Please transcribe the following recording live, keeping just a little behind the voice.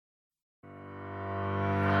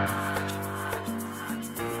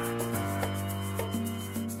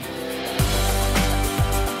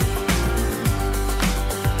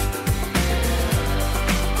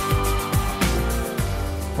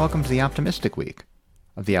Welcome to the optimistic week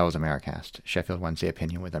of the Owls Americast, Sheffield Wednesday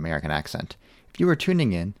opinion with American accent. If you were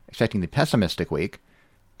tuning in expecting the pessimistic week,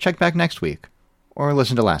 check back next week or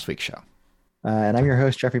listen to last week's show. And I'm your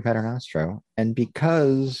host, Jeffrey Paternostro. And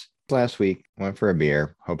because last week I went for a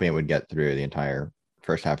beer, hoping it would get through the entire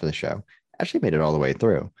first half of the show, actually made it all the way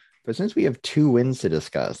through. But since we have 2 wins to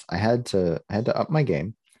discuss, I had to up my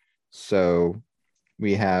game. So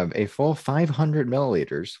we have a full 500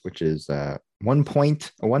 milliliters, which is 1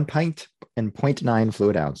 pint and 0.9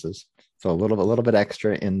 fluid ounces. So a little bit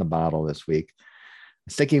extra in the bottle this week.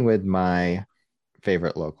 Sticking with my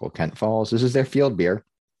favorite local, Kent Falls. This is their field beer.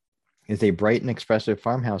 It's a bright and expressive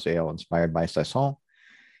farmhouse ale inspired by Saison,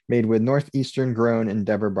 made with northeastern grown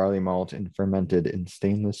Endeavor barley malt and fermented in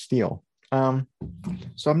stainless steel. So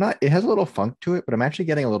it has a little funk to it, but I'm actually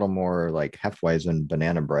getting a little more like Hefeweizen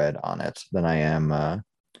banana bread on it than I am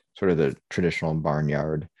sort of the traditional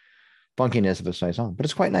barnyard funkiness of a Saison, but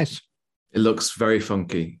it's quite nice. It looks very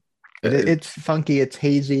funky. It's funky, it's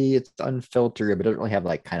hazy, it's unfiltered, but it doesn't really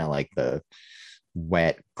have kind of the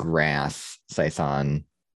wet grass Saison,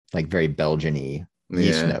 like very Belgian-y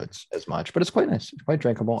yeast notes as much, but it's quite nice. It's quite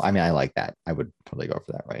drinkable. I mean, I like that. I would totally go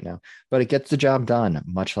for that right now, but it gets the job done,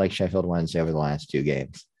 much like Sheffield Wednesday over the last 2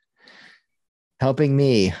 games, helping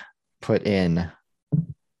me put in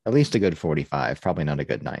at least a good 45, probably not a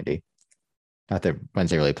good 90. Not that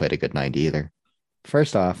Wednesday really played a good 90 either.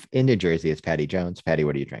 First off, in New Jersey, it's Patty Jones. Patty,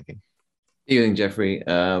 what are you drinking? Evening, Jeffrey.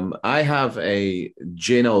 I have a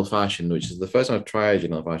gin old-fashioned, which is the first time I've tried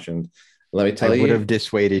gin old-fashioned. Let me tell you. I would have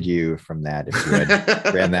dissuaded you from that if you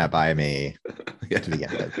had ran that by me to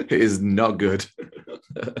begin with. It is not good.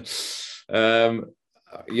 I don't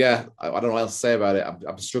know what else to say about it.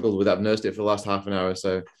 I've struggled with it. I've nursed it for the last half an hour or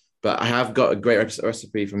so. But I have got a great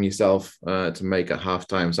recipe from yourself to make at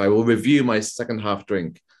halftime. So I will review my second half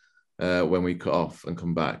drink when we cut off and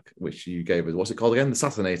come back, which you gave us. What's it called again? The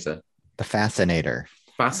Assassinator. The Fascinator.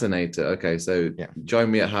 Fascinator. Okay, so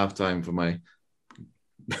join me at halftime for my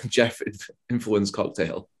Jeff influence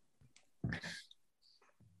cocktail.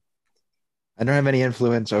 I don't have any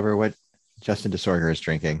influence over what Justin DeSorger is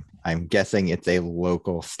drinking. I'm guessing it's a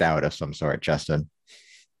local stout of some sort, Justin.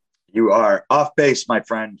 You are off base, my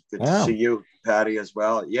friend. Good to see you, Patty, as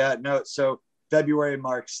well. Yeah, no, so February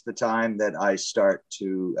marks the time that I start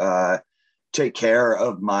to take care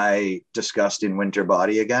of my disgusting winter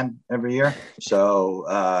body again every year. So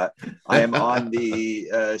I am on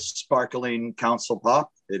the Sparkling Council Pop.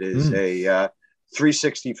 It is a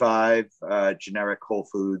 365 generic Whole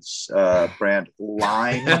Foods brand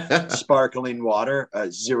lime sparkling water,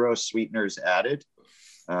 0 sweeteners added.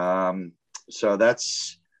 So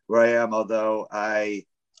that's where I am, although I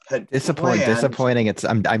had disappointing.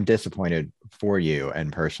 I'm disappointed for you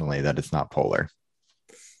and personally that it's not Polar.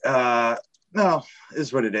 No,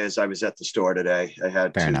 is what it is. I was at the store today. I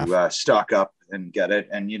had to stock up and get it.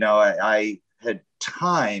 And, I had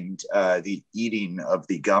timed the eating of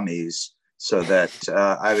the gummies so that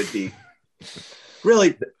I would be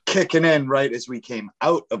really kicking in right as we came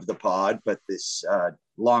out of the pod. But this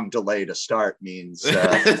long delay to start means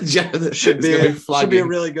should be a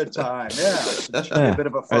really good time. Yeah, should be a bit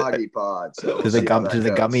of a foggy pod. So do the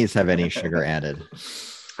gummies have any sugar added?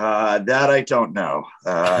 That I don't know.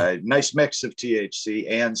 Nice mix of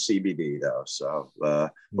THC and CBD though. So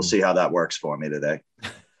we'll see how that works for me today.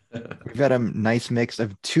 We've got a nice mix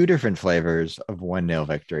of 2 different flavors of 1-0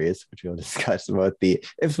 victories, which we'll discuss both the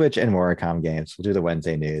Ipswich and Morecambe games. We'll do the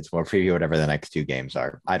Wednesday news. We'll preview whatever the next 2 games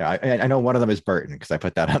are. I know one of them is Burton because I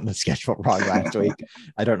put that on the schedule wrong last week.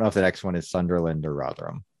 I don't know if the next one is Sunderland or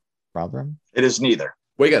Rotherham. Rotherham? It is neither.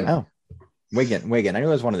 Wigan. Oh, Wigan. I know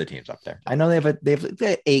there's one of the teams up there. I know they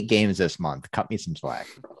have 8 games this month. Cut me some slack.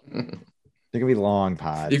 They're gonna be long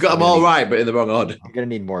pods. You got them all right, but in the wrong order. I'm gonna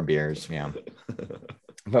need more beers. Yeah.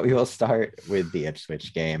 But we will start with the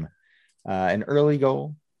Ipswich game. An early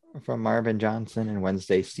goal from Marvin Johnson, and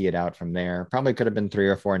Wednesday see it out from there. Probably could have been 3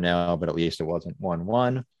 or 4-0, but at least it wasn't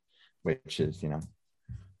 1-1, which is,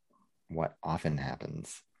 what often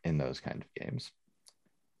happens in those kind of games.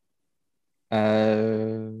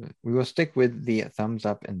 We will stick with the thumbs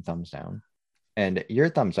up and thumbs down. And your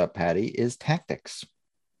thumbs up, Patty, is tactics.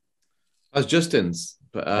 That's Justin's.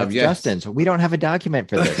 But yes. Justin's. We don't have a document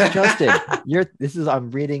for this. Justin,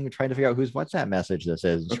 I'm reading, trying to figure out whose WhatsApp message this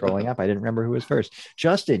is. Scrolling up, I didn't remember who was first.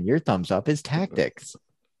 Justin, your thumbs up is tactics.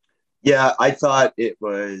 Yeah, I thought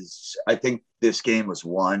I think this game was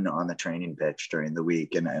won on the training pitch during the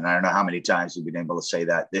week. And I don't know how many times we've been able to say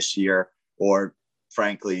that this year, or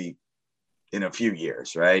frankly, in a few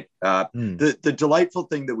years, right? The delightful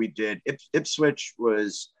thing that we did, Ipswich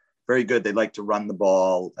was very good. They like to run the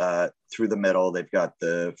ball through the middle. They've got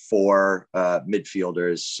the 4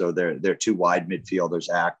 midfielders, so they're 2 wide midfielders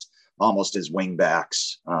act almost as wing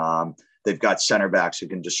backs. They've got center backs who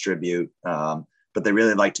can distribute, but they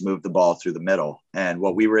really like to move the ball through the middle. And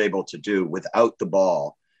what we were able to do without the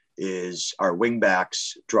ball is our wing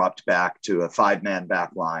backs dropped back to a 5-man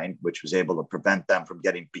back line, which was able to prevent them from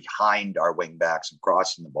getting behind our wing backs and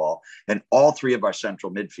crossing the ball. And all 3 of our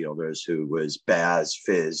central midfielders, who was Baz,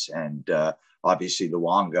 Fizz, and obviously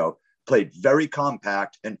Luongo, played very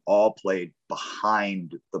compact and all played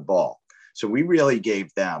behind the ball. So we really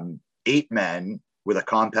gave them 8 men with a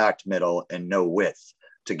compact middle and no width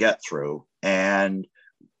to get through. And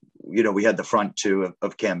we had the front 2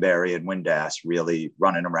 of Kamberi and Windass really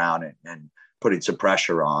running around and putting some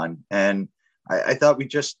pressure on. And I thought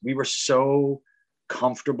we were so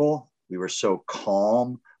comfortable. We were so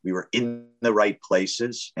calm. We were in the right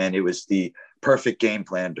places. And it was the perfect game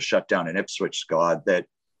plan to shut down an Ipswich squad that,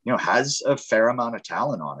 has a fair amount of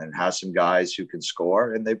talent on it and has some guys who can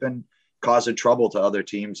score. And they've been causing trouble to other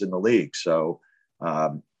teams in the league. So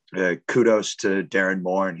kudos to Darren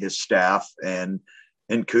Moore and his staff, and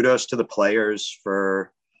kudos to the players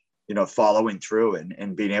for, following through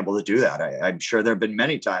and being able to do that. I'm sure there have been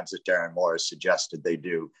many times that Darren Moore has suggested they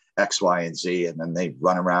do X, Y, and Z, and then they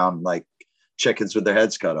run around like chickens with their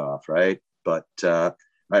heads cut off, right? But I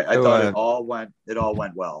thought it all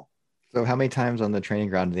went well. So how many times on the training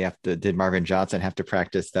ground did Marvin Johnson have to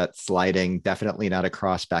practice that sliding, definitely not a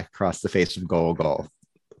cross back across the face of goal?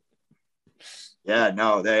 Yeah,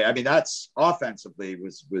 no, that's offensively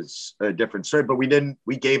was a different story, but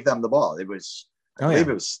we gave them the ball. It was, I believe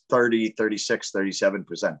it was 30, 36,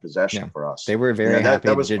 37% possession for us. They were very happy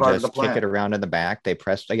to just kick it around in the back. They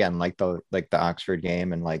pressed again, like the Oxford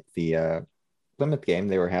game and like the Plymouth game.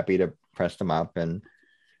 They were happy to press them up. And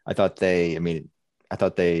I thought they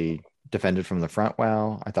defended from the front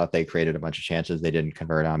well. I thought they created a bunch of chances they didn't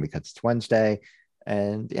convert on because it's Wednesday.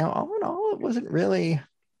 And, all in all, it wasn't really,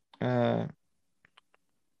 and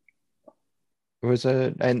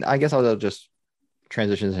I guess I'll just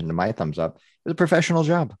transition into my thumbs up. It was a professional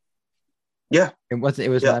job. Yeah. It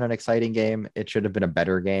was not an exciting game. It should have been a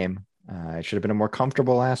better game. It should have been a more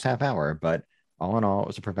comfortable last half hour, but all in all, it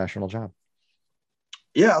was a professional job.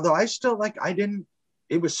 Yeah. Although I still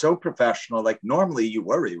it was so professional. Like normally you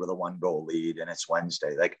worry with a 1-goal lead and it's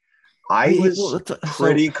Wednesday. Like I was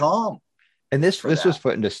pretty calm. And this was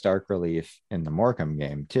put into stark relief in the Morecambe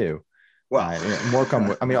game too. Well,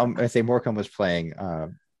 Morecambe, I say Morecambe was playing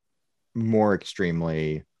more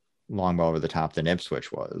extremely long ball over the top than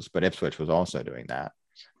Ipswich was, but Ipswich was also doing that,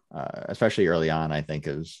 especially early on, I think,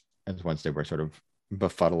 as once they were sort of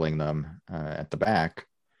befuddling them at the back.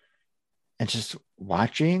 And just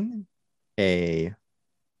watching a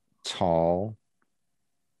tall,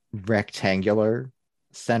 rectangular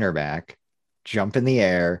center back jump in the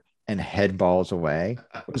air and head balls away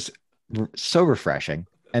was so refreshing.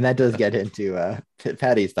 And that does get into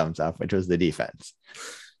Paddy's thumbs up, which was the defense.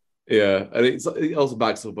 Yeah, and it also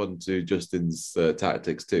backs up onto Justin's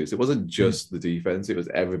tactics too. So it wasn't just the defense; it was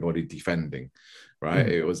everybody defending, right?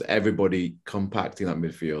 It was everybody compacting that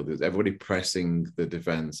midfield. It was everybody pressing the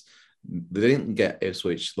defense. They didn't get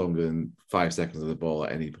Ipswich longer than 5 seconds of the ball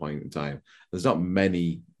at any point in time. There's not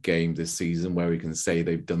many games this season where we can say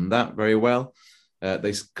they've done that very well.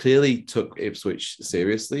 They clearly took Ipswich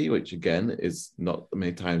seriously, which again is not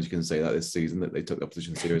many times you can say that this season, that they took the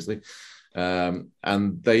opposition seriously.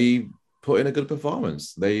 And they put in a good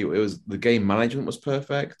performance. The game management was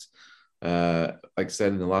perfect. Like I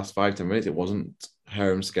said, in the last 5-10 minutes, it wasn't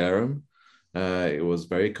harem scarum. It was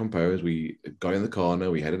very composed. We got in the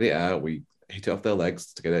corner, we headed it out, we hit it off their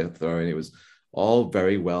legs to get it thrown. It was all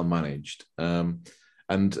very well managed.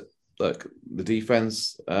 And look, the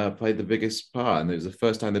defense played the biggest part, and it was the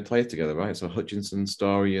first time they played together, right? So Hutchinson,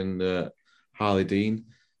 Story, and Harley Dean.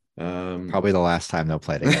 Probably the last time they'll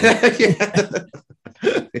play together.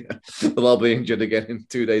 Yeah. They'll all be injured again in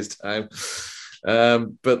 2 days' time.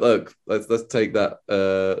 But look, let's take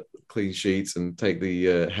that clean sheets and take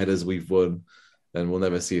the headers we've won, and we'll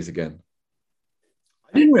never see it again.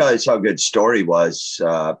 I didn't realize how good Story was.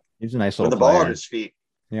 He's a nice little with the player. ball at his feet.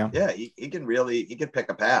 Yeah, he can pick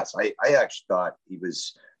a pass. I actually thought he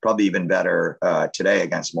was probably even better today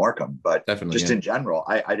against Morecambe, but definitely, in general,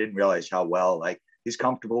 I didn't realize how well he's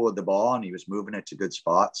comfortable with the ball and he was moving it to good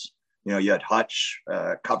spots. You had Hutch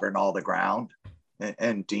covering all the ground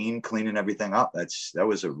and Dean cleaning everything up. That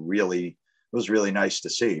was really nice to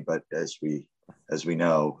see. But as we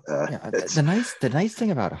know, the nice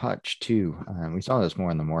thing about Hutch too, we saw this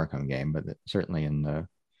more in the Morecambe game, but certainly in the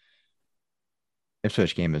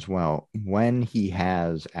Ipswich game as well, when he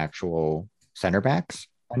has actual center backs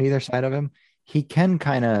on either side of him, he can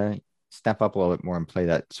kind of step up a little bit more and play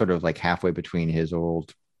that sort of like halfway between his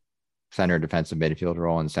old center defensive midfield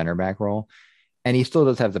role and center back role. And he still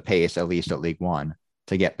does have the pace, at least at League One,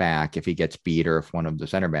 to get back if he gets beat or if one of the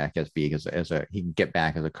center back gets beat he can get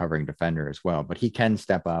back as a covering defender as well. But he can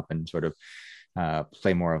step up and sort of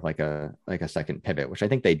play more of like a second pivot, which I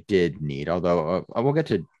think they did need. Although we'll get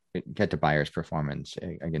to Bayer's performance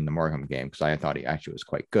in the Morecambe game because I thought he actually was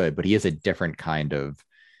quite good, but he is a different kind of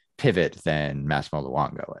pivot than Massimo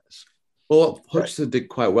Luongo is. Well, Hutchinson did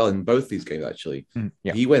quite well in both these games, actually.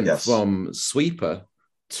 Yeah. He went from sweeper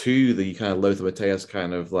to the kind of Lothar Matthäus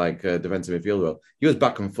kind of like defensive midfield role. He was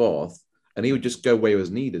back and forth, and he would just go where he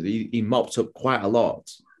was needed. He mopped up quite a lot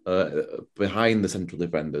behind the central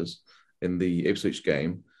defenders in the Ipswich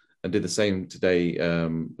game, and did the same today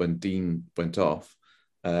when Dean went off.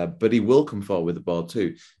 But he will come forward with the ball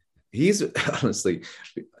too. He's honestly,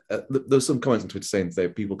 there's some comments on Twitter saying today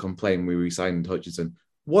people complain we re-signed Hutchinson.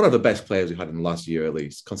 One of the best players we've had in the last year, at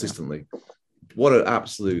least, consistently. Yeah. What an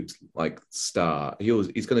absolute star.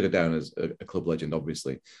 He's going to go down as a club legend,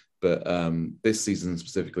 obviously. But this season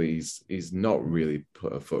specifically, he's not really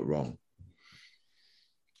put a foot wrong.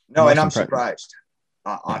 No, and I'm surprised,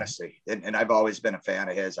 honestly. And I've always been a fan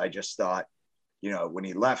of his. I just thought, when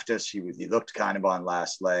he left us, he looked kind of on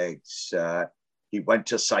last legs. He went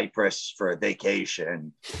to Cyprus for a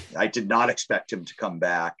vacation. I did not expect him to come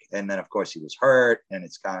back. And then, of course, he was hurt. And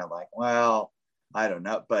it's kind of like, well, I don't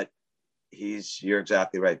know. But you're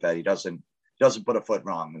exactly right, Pat. He doesn't put a foot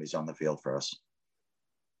wrong when he's on the field for us.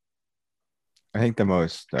 I think the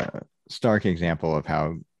most stark example of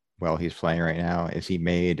how well he's playing right now is he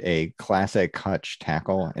made a classic Hutch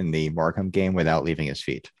tackle in the Morecambe game without leaving his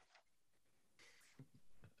feet.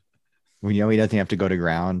 We know he doesn't have to go to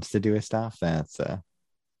ground to do his stuff. That's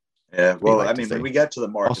yeah. Well, I mean, when we get to the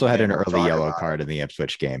Morecambe, also had an early yellow card in the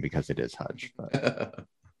Ipswich game because it is Hutch. But.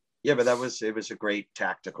 Yeah, but it was a great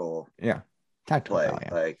tactical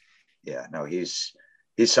play. Yeah. He's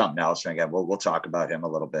something else. And again, we'll talk about him a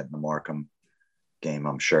little bit in the Morecambe game,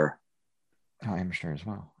 I'm sure. Oh, I'm sure as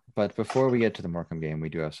well. But before we get to the Morecambe game, we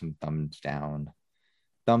do have some thumbs down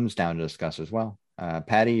to discuss as well.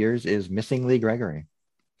 Patty, yours is missing Lee Gregory.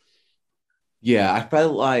 Yeah, I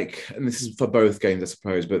felt like, and this is for both games, I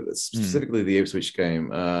suppose, but specifically the Ipswich game,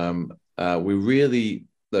 we really,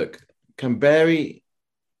 look, Canberry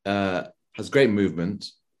has great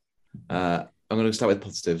movement. I'm going to start with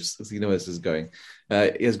positives, because you know where this is going.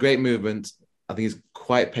 He has great movement. I think he's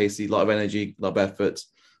quite pacey, a lot of energy, a lot of effort.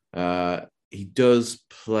 He does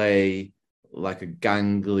play like a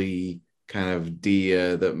gangly kind of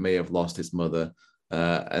deer that may have lost its mother,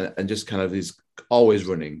 and just kind of is always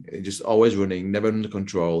running, never under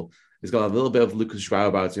control. He's got a little bit of Lucas João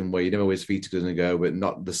about him, where you know where his feet are going to go, but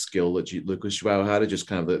not the skill that Lucas João had. Just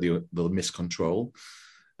kind of the miscontrol.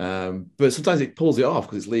 But sometimes it pulls it off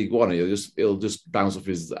because it's League One. It'll just bounce off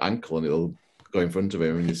his ankle and it'll go in front of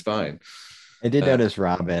him, and he's fine. I did notice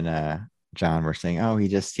Rob and John were saying, "Oh, he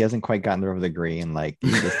hasn't quite gotten over the green. Like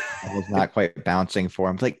it's not quite bouncing for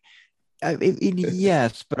him." It's like.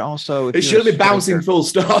 Yes, but also it shouldn't be bouncing full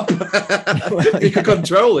stop. You can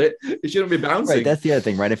control it. It shouldn't be bouncing. Right, that's the other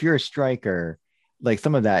thing, right? If you're a striker, like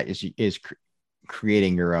some of that is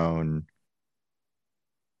creating your own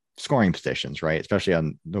scoring positions, right? Especially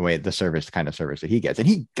on the kind of service that he gets, and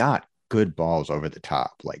he got good balls over the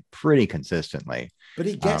top, like pretty consistently. But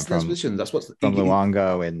he gets those positions. That's what's from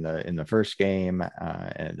Luongo in the first game,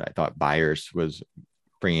 and I thought Byers was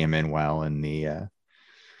bringing him in well in the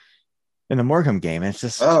Morecambe game. It's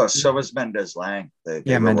just so was Mendes Lang.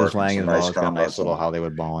 Mendes Lang as well. Got a nice little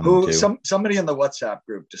Hollywood ball in him too. Somebody in the WhatsApp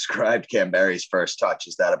group described Canberry's first touch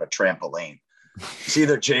as that of a trampoline. It's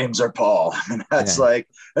either James or Paul, and that's a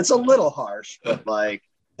little harsh, but like,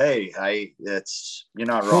 hey, you're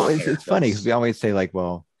not wrong. Well, it's funny because we always say like,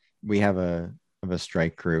 well, we have a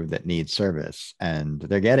strike crew that needs service, and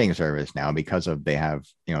they're getting service now because they have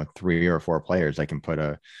 3 or 4 players that can put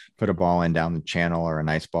a ball in down the channel or a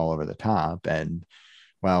nice ball over the top, and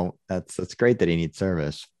well, that's great that he needs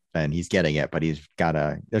service and he's getting it, but there's got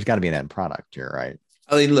to be an end product here, right?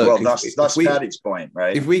 I mean, look, that's Patty's point,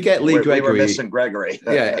 right? If we get Lee Gregory, we were missing Gregory,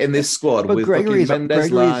 in this squad, but with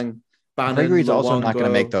Mendes Lang, Bannon, Gregory's also Luongo. Not going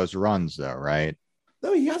to make those runs, though, right?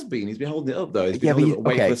 No, he has been. He's been holding it up, though. He's been waiting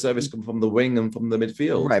for the service to come from the wing and from the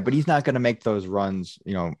midfield. Right, but he's not going to make those runs,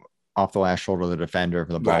 off the last shoulder of the defender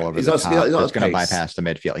for the ball over the top. It's going to bypass the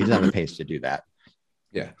midfield. He doesn't have the pace to do that.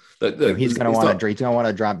 Yeah. He's going to want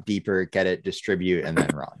to drop deeper, get it, distribute, and then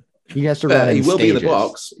run. He has to run He will stages. be in the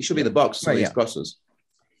box. He should be in the box. These crosses.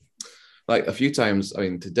 like a few times. I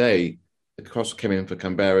mean, today the cross came in for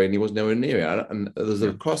Canberra and he was nowhere near it. And there's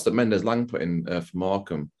a cross that Mendes Lang put in for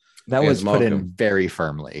Markham. That was put in very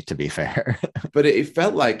firmly, to be fair. But it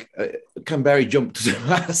felt like Canberra jumped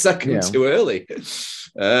a second too early.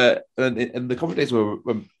 And the commentators were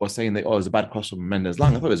saying that, it was a bad cross from Mendes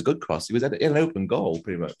Lang. I thought it was a good cross. He was in an open goal,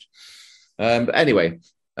 pretty much. But anyway,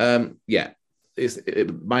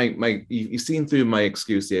 you've seen through my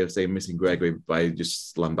excuse here of saying missing Gregory by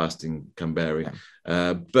just lambasting Canberra.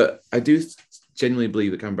 But I do genuinely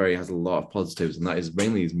believe that Canberra has a lot of positives, and that is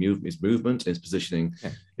mainly his movement and his positioning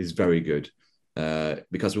is very good.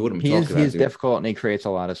 Because we wouldn't be talking about he's difficult, and he creates a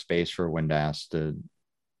lot of space for Windass to,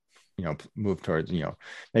 move towards,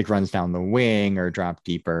 make runs down the wing or drop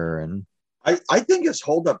deeper. And I think his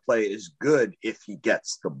hold-up play is good if he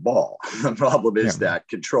gets the ball. The problem is that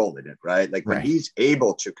controlling it, right? Like when he's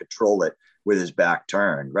able to control it with his back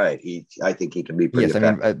turned, right? I think he can be pretty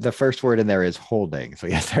effective. I mean, the first word in there is holding, so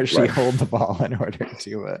he has to actually hold the ball in order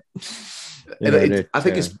to. I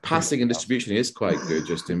think his passing and distribution is quite good,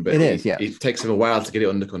 Justin. But it takes him a while to get it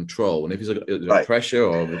under control. And if he's under pressure,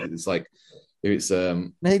 or it's like, it's I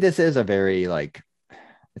think this is a very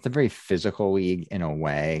it's a very physical league in a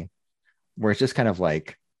way, where it's just kind of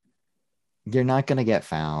like you're not going to get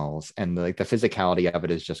fouls, and the physicality of it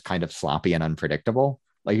is just kind of sloppy and unpredictable.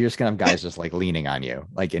 Like you're just gonna have guys just leaning on you,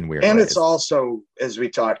 in weird ways. It's also, as we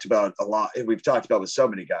talked about a lot, we've talked about with so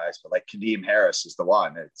many guys, but Kadeem Harris is the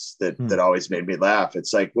one that always made me laugh.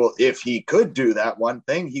 It's like, well, if he could do that one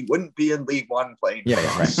thing, he wouldn't be in League One playing.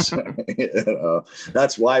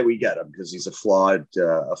 That's why we get him, because he's a flawed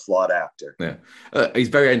actor. Yeah, he's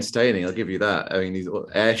very entertaining. I'll give you that. I mean, he's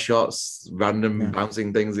air shots, random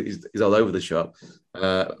bouncing things. He's all over the shop.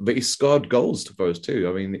 But he scored goals for us too.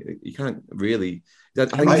 I mean, you can't really.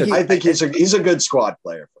 I think he's a good squad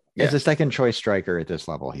player. As a second choice striker at this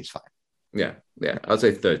level, he's fine. Yeah. I'd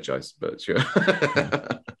say third choice, but sure.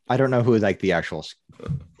 I don't know who the actual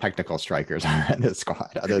technical strikers are in this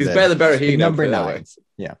squad. He's better than Berahino. Number 9.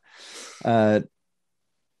 Yeah.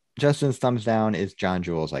 Justin's thumbs down is John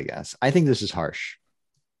Jules, I guess. I think this is harsh.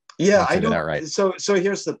 Yeah, I know. That right. So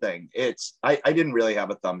here's the thing. I didn't really have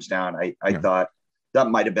a thumbs down. I thought that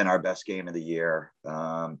might have been our best game of the year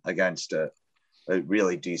against a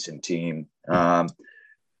really decent team. I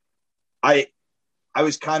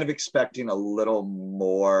was kind of expecting a little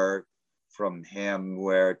more from him,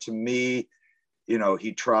 where to me,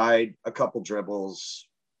 he tried a couple dribbles,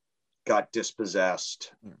 got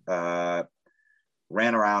dispossessed, ran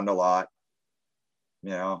around a lot.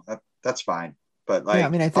 That's fine. But I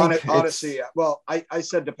think honestly, well, I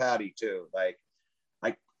said to Patty too,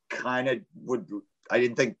 I kind of would. I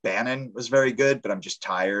didn't think Bannon was very good, but I'm just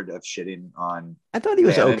tired of shitting on. I thought he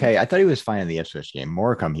was okay. I thought he was fine in the Ipswich game.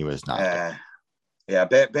 Morecambe, he was not.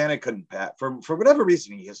 Bannon couldn't pass. For whatever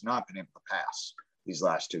reason, he has not been able to pass these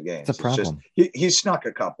last 2 games. It's a problem. He snuck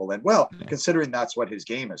a couple, and considering that's what his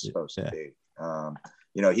game is supposed to be,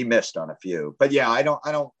 he missed on a few. But I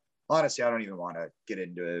don't honestly, I don't even want to get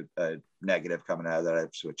into a negative coming out of that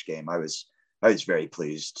Ipswich game. I was very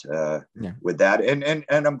pleased with that,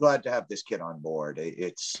 and I'm glad to have this kid on board.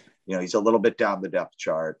 It's he's a little bit down the depth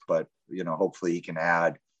chart, but hopefully he can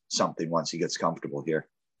add something once he gets comfortable here.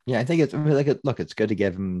 Yeah, I think it's really good. Look, it's good to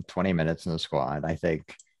give him 20 minutes in the squad. I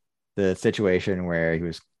think the situation where he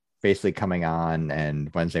was basically coming on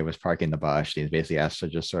and Wednesday was parking the bus, he's basically asked to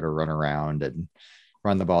just sort of run around and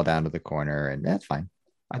run the ball down to the corner, and that's fine.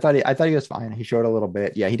 I thought he was fine. He showed a little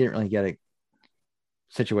bit. Yeah, he didn't really get a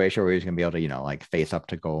situation where he was going to be able to face up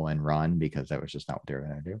to goal and run, because that was just not what they were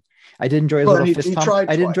going to do. I did enjoy his little fist pump.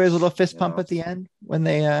 I did enjoy his little fist pump at the end when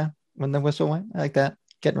when the whistle went. I like that,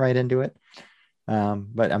 getting right into it.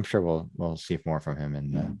 But I'm sure we'll see more from him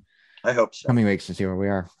in I hope so. coming weeks to see where we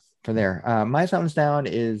are for there. My thumbs down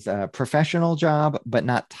is a professional job, but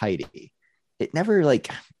not tidy. It never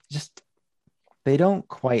they don't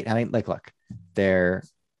quite. I mean, look, they're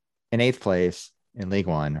in 8th place in League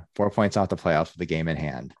One, 4 points off the playoffs with a game in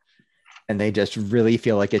hand. And they just really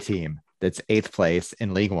feel like a team that's 8th place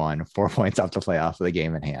in League One, 4 points off the playoffs with a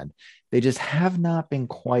game in hand. They just have not been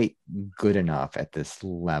quite good enough at this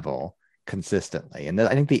level consistently. And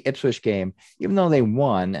I think the Ipswich game, even though they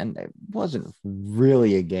won, and it wasn't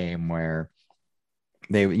really a game where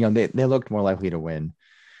they looked more likely to win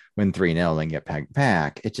 3-0 than get pegged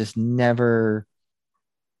back. It just never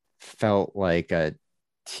felt like a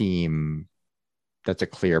team that's a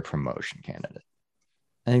clear promotion candidate.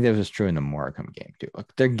 I think that was true in the Morecambe game too.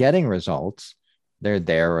 Look, they're getting results. They're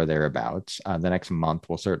there or thereabouts. The next month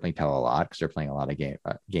will certainly tell a lot, because they're playing a lot of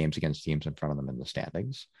games against teams in front of them in the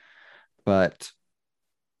standings. But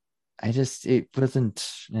it wasn't,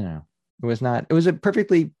 It was not. It was a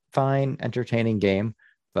perfectly fine, entertaining game,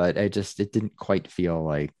 but it didn't quite feel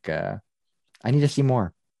like I need to see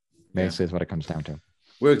more. Basically, is what it comes down to.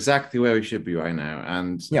 We're exactly where we should be right now,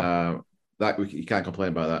 and you can't complain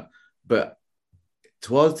about that. But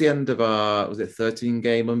towards the end of our 13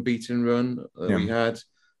 game unbeaten run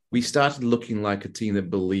we started looking like a team that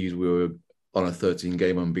believed we were on a 13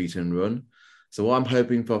 game unbeaten run. So what I'm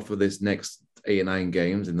hoping for this next 8 or 9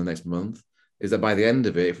 games in the next month is that by the end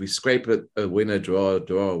of it, if we scrape a win, a draw,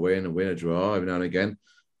 a win, a draw every now and again,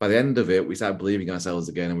 by the end of it, we start believing ourselves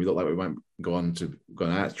again, and we look like we might go on an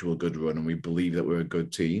actual good run, and we believe that we're a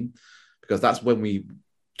good team, because that's when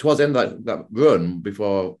towards the end of that run,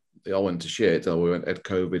 before it all went to shit, or we had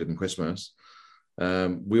COVID and Christmas,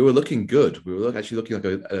 we were looking good. We were actually looking like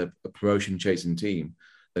a promotion chasing team.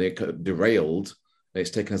 Then it derailed, and it's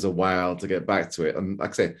taken us a while to get back to it. And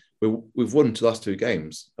like I say, we've won the last 2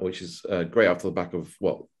 games, which is great off the back of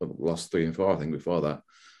lost 3 and 4, I think, before that.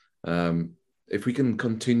 If we can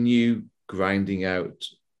continue grinding out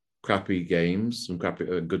crappy games, some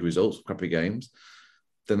good results, crappy games,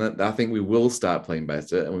 then I think we will start playing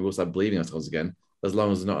better, and we will start believing ourselves again, as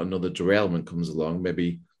long as not another derailment comes along,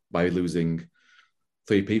 maybe by losing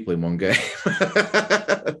 3 people in one game.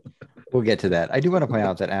 We'll get to that. I do want to point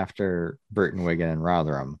out that after Burton, Wigan, and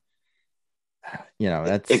Rotherham,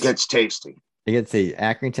 it gets tasty. It gets the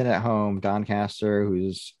Accrington at home, Doncaster,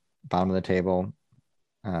 who's bottom of the table,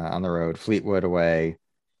 on the road, Fleetwood away,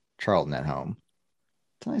 Charlton at home.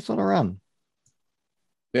 It's a nice little run.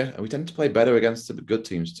 Yeah, and we tend to play better against the good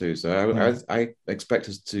teams too. So I expect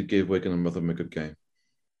us to give Wigan and Rotherham a good game.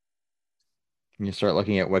 And you start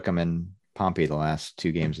looking at Wycombe and Pompey the last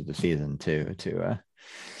 2 games of the season too.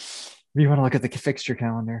 You want to look at the fixture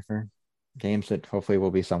calendar for games that hopefully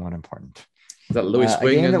will be somewhat important. Is that Lewis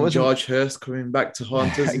Wing and George Hurst coming back to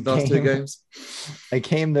haunt us in those 2 games? A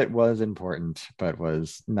game that was important, but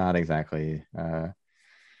was not exactly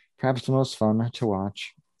perhaps the most fun to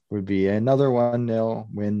watch, would be another 1-0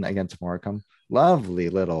 win against Morecambe. Lovely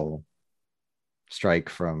little strike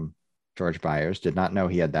from George Byers. Did not know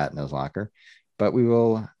he had that in his locker. But we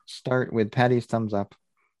will start with Paddy's thumbs up,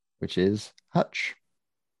 which is Hutch.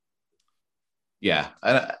 Yeah,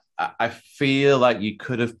 and I feel like you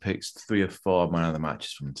could have picked 3 or 4 man of the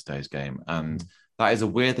matches from today's game. And that is a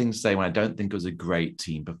weird thing to say when I don't think it was a great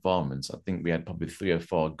team performance. I think we had probably 3 or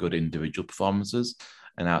 4 good individual performances.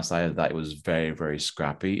 And outside of that, it was very, very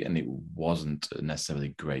scrappy, and it wasn't a necessarily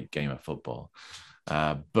great game of football.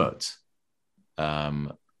 But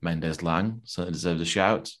Mendez-Laing certainly deserves a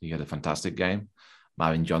shout. He had a fantastic game.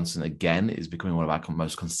 Marvin Johnson, again, is becoming one of our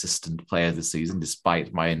most consistent players this season,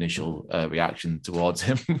 despite my initial reaction towards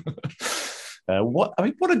him. What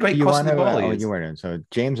a great cross of the ball he is. You weren't in. So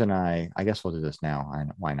James and I guess we'll do this now.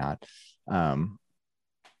 Why not?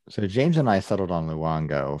 So James and I settled on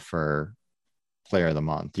Luongo for player of the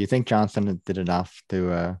month. Do you think Johnson did enough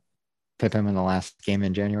to pip him in the last game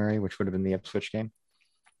in January, which would have been the Ipswich game?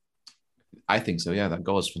 I think so. Yeah, that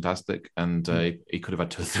goal was fantastic, and he could have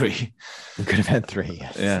had 2 or 3. He could have had 3.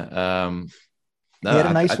 Yes. Yeah. He had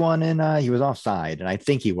a nice one in. He was offside, and I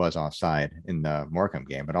think he was offside in the Morecambe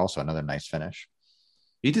game, but also another nice finish.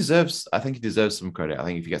 I think he deserves some credit. I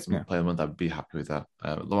think if he gets some player of the month, I'd be happy with that.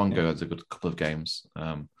 Luongo has a good couple of games.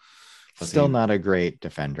 Still not a great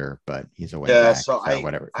defender, but he's a wing back. So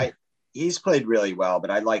whatever. He's played really well,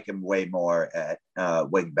 but I like him way more at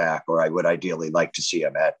wing back, or I would ideally like to see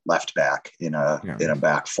him at left back in a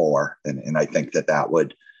back 4, and I think that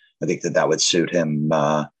would suit him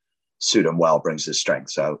well, brings his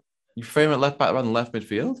strengths out. You frame it left back rather than left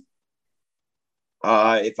midfield?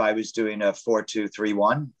 If I was doing a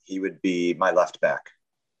 4-2-3-1, he would be my left back,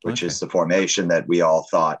 which is the formation that we all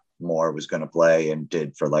thought Moore was going to play and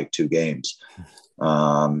did for like 2 games.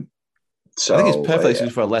 So I think it's perfectly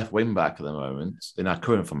suited for a left wing back at the moment in our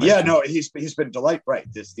current formation. Yeah, no, he's been delightful. Right,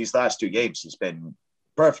 these last 2 games, he's been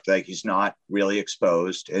perfect. Like, he's not really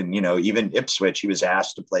exposed, and even Ipswich, he was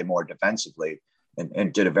asked to play more defensively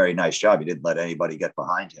and did a very nice job. He didn't let anybody get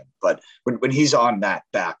behind him. But when he's on that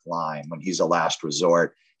back line, when he's a last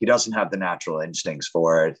resort, he doesn't have the natural instincts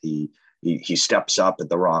for it. He steps up at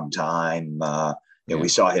the wrong time. We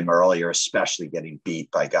saw him earlier, especially getting beat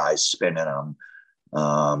by guys spinning him.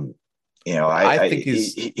 I think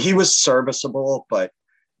he was serviceable, but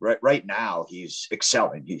right now he's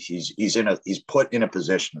excelling. He's put in a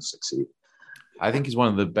position to succeed. I think he's one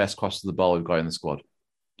of the best crosses of the ball we've got in the squad.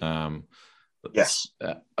 Yes,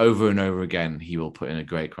 over and over again, he will put in a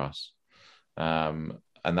great cross, and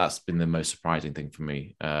that's been the most surprising thing for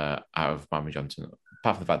me out of Marvin Johnson.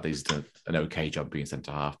 Apart from the fact that he's done an okay job being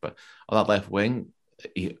centre half, but on that left wing,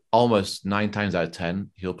 almost 9 times out of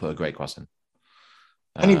 10, he'll put a great cross in.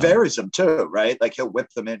 And he varies them too, right? Like he'll whip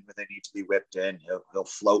them in when they need to be whipped in. He'll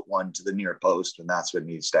float one to the near post when that's what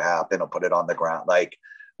needs to happen. He'll put it on the ground. Like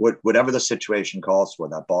whatever the situation calls for,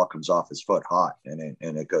 that ball comes off his foot hot and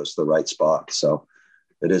it goes to the right spot. So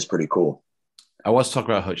it is pretty cool. I was talking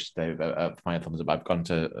about Hutch today, my thumbs up. I've gone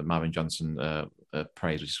to Marvin Johnson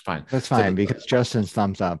praise, which is fine. That's fine, because Justin's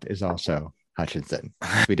thumbs up is also Hutchinson.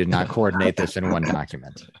 We did not coordinate this in one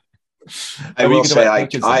document. I will say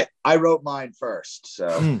I wrote mine first,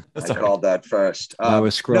 so I called that first. I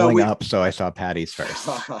was scrolling up, so I saw Patty's first.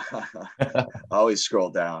 Always scroll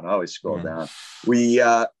down. Down.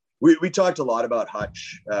 We talked a lot about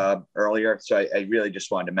Hutch earlier, so I really just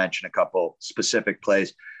wanted to mention a couple specific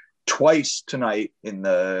plays. Twice tonight in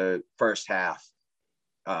the first half,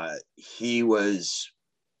 he was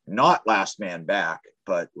not last man back,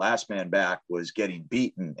 but last man back was getting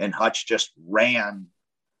beaten, and Hutch just ran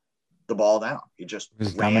the ball down. He just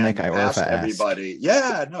ran past everybody.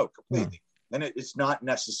 Yeah, no, completely. And it's not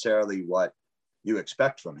necessarily what you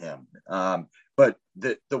expect from him. But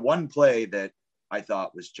the one play that I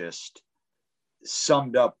thought was just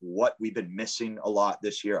summed up what we've been missing a lot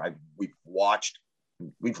this year. We've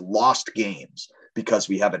lost games because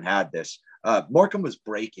we haven't had this. Morecambe was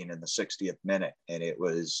breaking in the 60th minute, and it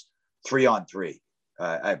was 3-on-3,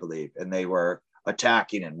 I believe. And they were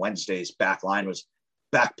attacking, and Wednesday's back line was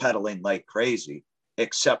backpedaling like crazy,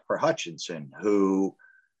 except for Hutchinson, who,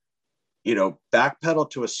 backpedaled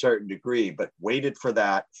to a certain degree, but waited for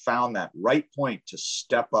that, found that right point to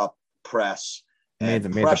step up, press, and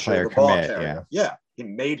made the player the ball carrier. Yeah, he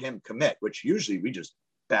made him commit, which usually we just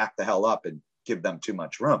back the hell up and give them too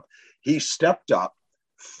much room. He stepped up,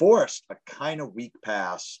 forced a kind of weak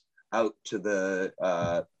pass out to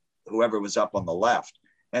the whoever was up on the left.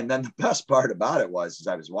 And then the best part about it was, as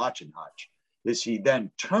I was watching Hutch, is he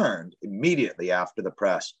then turned immediately after the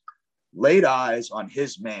press, laid eyes on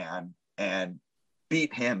his man, and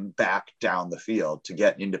beat him back down the field to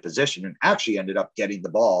get into position, and actually ended up getting the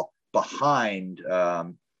ball behind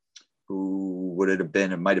who would it have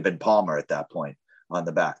been? It might have been Palmer at that point on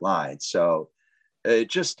the back line. So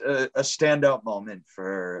just a standout moment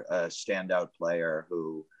for a standout player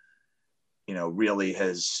who, really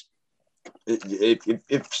has,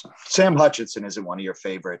 if Sam Hutchinson isn't one of your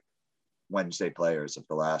favorite Wednesday players of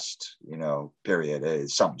the last, period,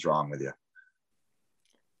 something's wrong with you.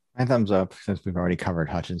 My thumbs up, since we've already covered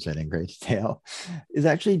Hutchinson in great detail, is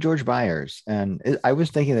actually George Byers. And I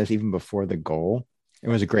was thinking this even before the goal. It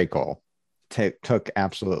was a great goal. Took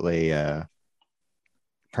absolutely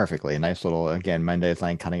perfectly. A nice little, again, Mendes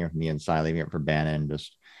line cutting it from the inside, leaving it for Bannon,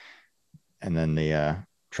 and then the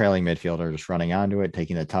trailing midfielder just running onto it,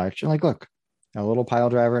 taking the touch. And look, a little pile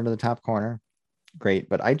driver into the top corner. Great.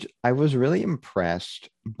 But I was really impressed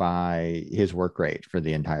by his work rate for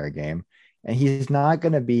the entire game. And he's not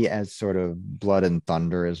going to be as sort of blood and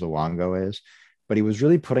thunder as Luongo is, but he was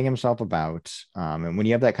really putting himself about. And when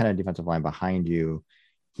you have that kind of defensive line behind you,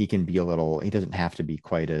 he can be he doesn't have to be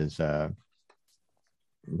quite as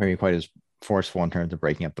forceful in terms of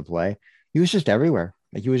breaking up the play. He was just everywhere.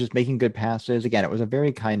 Like, he was just making good passes. Again, it was a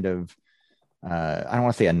very kind of, I don't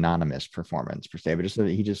want to say anonymous performance per se, but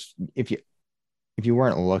just if you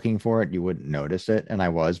weren't looking for it, you wouldn't notice it. And I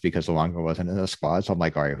was, because Luongo wasn't in the squad. So I'm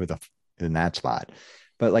like, all right, who the in that spot?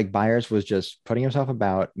 But Byers was just putting himself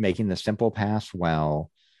about, making the simple pass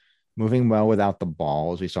well, moving well without the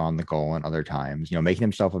ball, as we saw in the goal and other times, making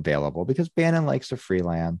himself available, because Bannon likes to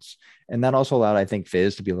freelance. And that also allowed, I think,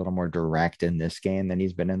 Fizz to be a little more direct in this game than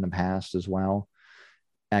he's been in the past as well.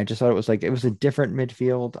 And I just thought it was a different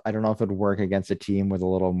midfield. I don't know if it'd work against a team with a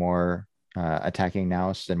little more attacking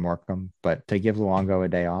nous than Morecambe, but to give Luongo a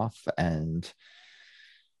day off and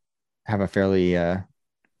have a fairly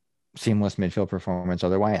seamless midfield performance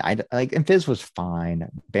otherwise, and Fizz was fine.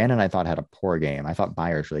 Bannon, I thought, had a poor game. I thought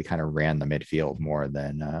Byers really kind of ran the midfield more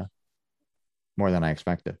than I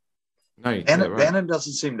expected. No, Bannon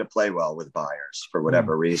doesn't seem to play well with Byers for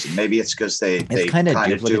whatever reason. Maybe it's because they kind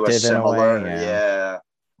of do a similar. Yeah.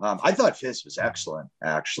 I thought Fizz was excellent,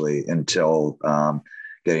 actually, until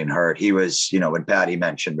getting hurt. He was, when Patty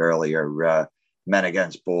mentioned earlier, men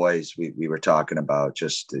against boys, we were talking about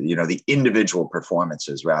just, the individual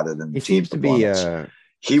performances rather than the team performance.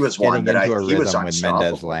 He was one that he was unstoppable. With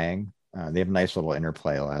Mendes Lang. They have a nice little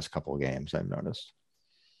interplay the last couple of games, I've noticed.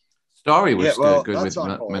 Story was good with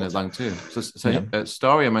Mendes Lang too.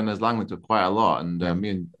 Story and Mendes Lang looked up quite a lot. And me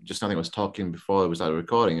and just, I think I was talking before we started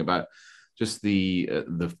recording about just the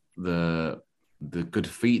good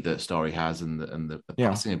feet that Story has and the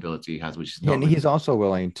passing ability he has, which is not. And he's also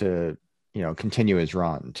willing to continue his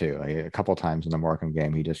run too. Like a couple times in the Morecambe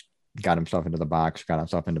game, he just got himself into the box, got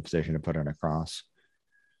himself into position to put it across.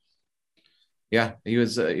 Yeah, he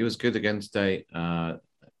was good against a.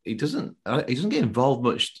 He doesn't get involved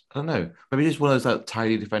much. I don't know. Maybe just one of those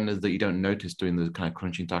tidy defenders that you don't notice doing the kind of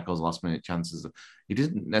crunching tackles, last minute chances. He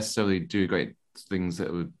didn't necessarily do great things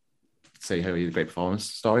that would say, "Hey, he had a great performance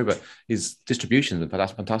story," but his distribution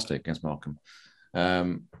was fantastic against Morecambe.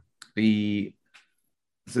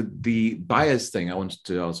 The bias thing I wanted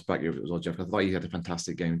to also back you up as well, Jeff. I thought he had a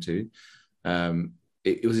fantastic game too.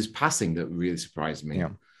 It was his passing that really surprised me.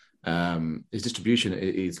 Yeah. His distribution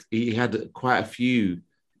he had quite a few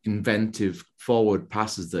inventive forward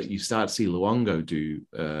passes that you start to see Luongo do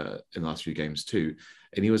in the last few games too.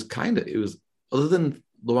 And he was other than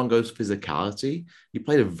Luongo's physicality, he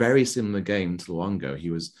played a very similar game to Luongo.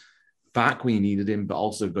 He was back when you needed him, but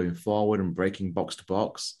also going forward and breaking box to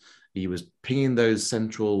box. He was pinging those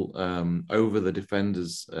central over the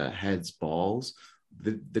defenders' heads balls.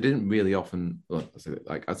 They didn't really often,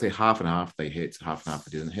 I'd say half and half they hit, half and half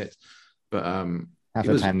they didn't hit. But half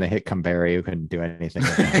the time they hit Kamberi, who couldn't do anything.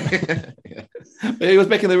 Yeah. But he was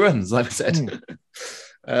making the runs, like I said.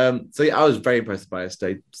 So yeah, I was very impressed by his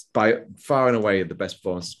state. By far and away the best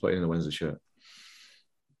performance put in the Wednesday shirt.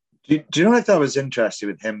 Do you know what I thought was interesting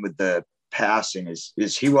with him with the passing is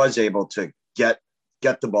he was able to get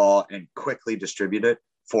the ball and quickly distribute it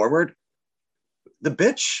forward. The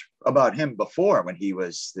bitch about him before when he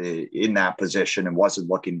was in that position and wasn't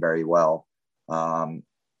looking very well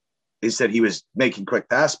is that he was making quick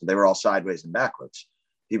passes, but they were all sideways and backwards.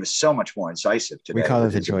 He was so much more incisive today. We call it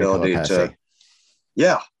the Joey Pelopessi.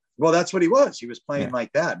 Yeah. Well, that's what he was. He was playing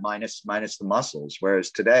like that, minus the muscles. Whereas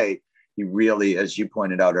today, he really, as you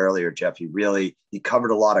pointed out earlier, Jeff, he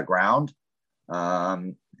covered a lot of ground.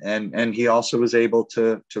 And he also was able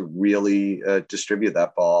to really distribute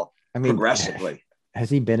that ball progressively. Has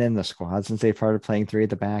he been in the squad since they started playing three at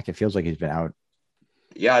the back? It feels like he's been out.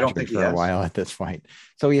 Yeah, I don't think he has. For a while at this point.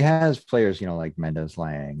 So he has players, like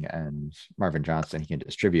Mendez-Laing and Marvin Johnson he can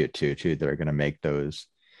distribute to that are going to make those,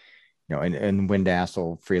 and Windass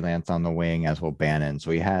will freelance on the wing, as will Bannon.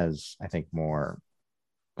 So he has, I think, more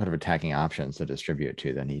sort of attacking options to distribute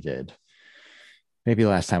to than he did maybe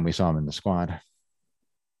last time we saw him in the squad.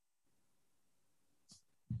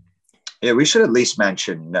 Yeah, we should at least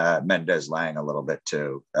mention Mendez-Laing a little bit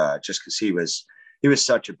too, just because he was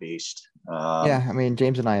such a beast. Yeah, I mean,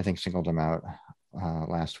 James and I think, singled him out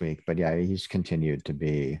last week, but yeah, he's continued to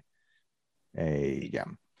be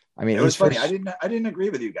I mean, it was funny. I didn't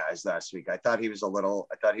agree with you guys last week. I thought he was a little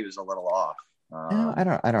off. I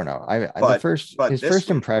don't know. His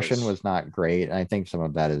first impression was not great. And I think some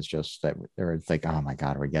of that is just that it's like, oh my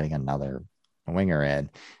God, we're getting another winger in.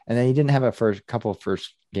 And then he didn't have a couple of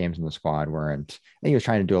first games in the squad I think he was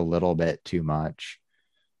trying to do a little bit too much.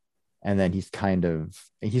 And then he's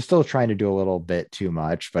still trying to do a little bit too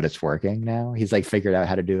much, but it's working now. He's figured out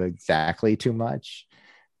how to do exactly too much.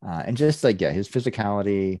 And just his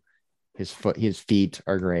physicality, his feet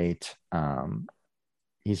are great.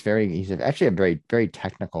 He's actually a very, very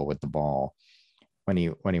technical with the ball when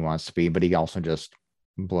he wants to be, but he also just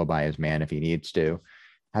blow by his man if he needs to.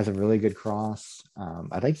 Has a really good cross.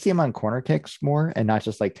 I'd like to see him on corner kicks more and not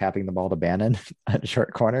just tapping the ball to Bannon at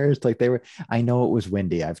short corners. I know it was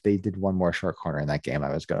windy. If they did one more short corner in that game,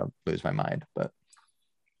 I was going to lose my mind. But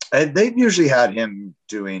and they've usually had him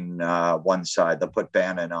doing one side. They'll put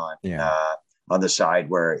Bannon on the side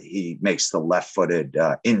where he makes the left-footed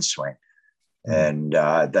in swing. And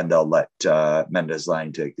then they'll let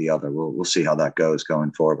Mendez-Laing take the other. We'll see how that goes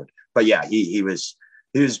going forward. But yeah, he was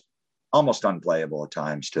almost unplayable at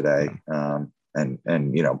times today, and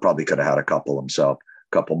probably could have had a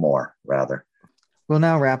couple more rather. We'll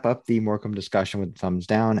now wrap up the Morecambe discussion with thumbs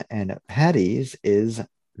down, and Paddy's is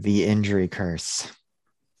the injury curse.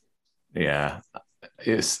 Yeah,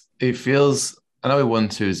 it feels. I know we won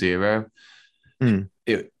 2-0. And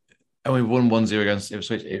we won 1-0 against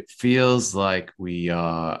Ipswich. It feels like we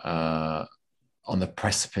are on the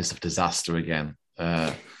precipice of disaster again.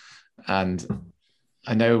 And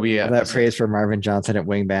I know we have that praise for Marvin Johnson at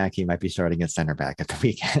wing back. He might be starting at center back at the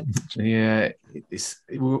weekend. Yeah,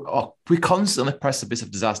 we're constantly on the precipice of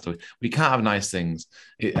disaster. We can't have nice things.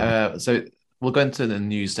 So we'll go into the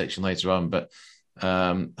news section later on, but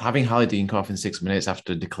having Harley Deancoff in 6 minutes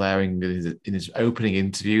after declaring in his opening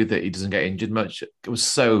interview that he doesn't get injured much, it was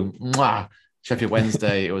so Sheffield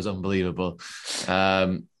Wednesday. It was unbelievable.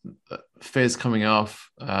 Fizz coming off,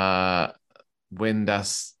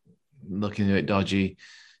 Windass looking a bit dodgy.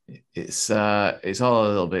 It's all a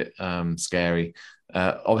little bit scary.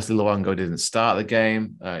 Obviously, Luongo didn't start the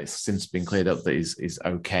game. It's since been cleared up that he's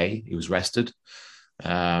okay. He was rested.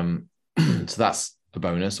 So that's a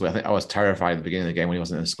bonus. I think I was terrified at the beginning of the game when he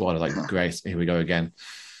wasn't in the squad. I was like, great, here we go again.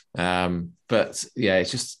 But yeah,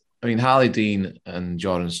 it's just, I mean, Harley Dean and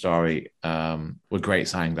Jordan Story were great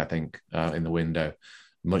signings, I think, in the window.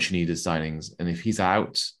 Much needed signings. And if he's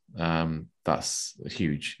out, that's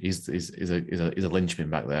huge. He's a linchpin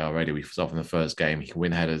back there already. We saw from the first game, he can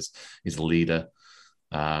win headers. He's a leader.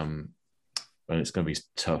 And it's going to be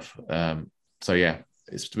tough. So yeah,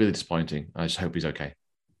 it's really disappointing. I just hope he's okay.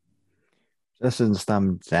 Justin's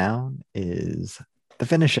thumb down is the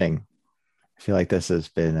finishing. I feel like this has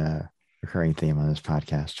been a recurring theme on this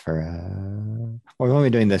podcast for we've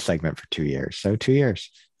only been doing this segment for 2 years. So 2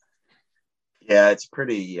 years. Yeah, it's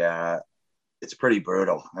pretty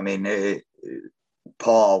brutal. I mean,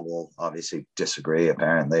 Paul will obviously disagree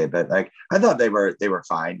apparently, but like I thought they were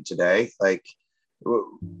fine today. Like,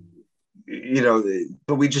 you know,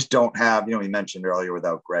 but we just don't have, you know, we mentioned earlier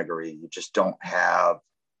without Gregory, you just don't have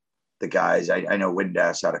the guys. I know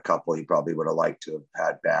Windass had a couple he probably would have liked to have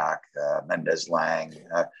had back. Mendez Lang.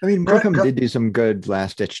 I mean, Markham did do some good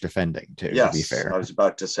last ditch defending too. Yes, to be fair, I was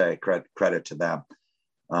about to say credit to them.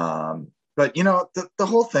 But you know, the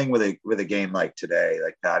whole thing with a game like today,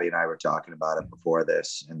 like Patty and I were talking about it before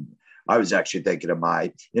this, and I was actually thinking of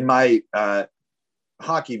in my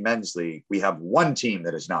hockey men's league, we have one team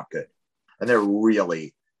that is not good, and they're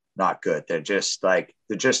really not good. They're just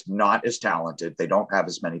not as talented. They don't have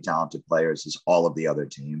as many talented players as all of the other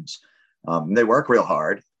teams. They work real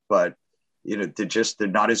hard, but you know, they're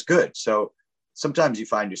not as good. So sometimes you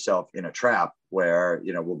find yourself in a trap where,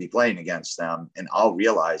 you know, we'll be playing against them and I'll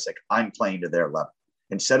realize like I'm playing to their level.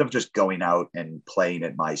 Instead of just going out and playing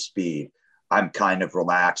at my speed, I'm kind of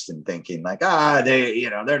relaxed and thinking like,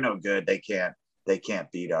 they're no good. They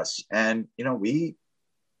can't beat us. And, you know, we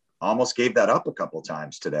almost gave that up a couple of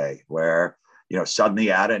times today where, you know,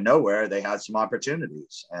 suddenly out of nowhere, they had some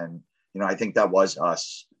opportunities. And, you know, I think that was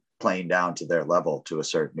us playing down to their level to a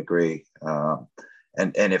certain degree.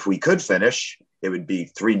 And if we could finish, it would be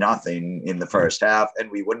 3-0 in the first half, and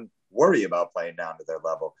we wouldn't worry about playing down to their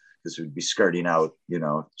level because we'd be skirting out, you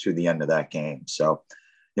know, to the end of that game. So,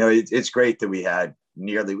 you know, it's great that we were at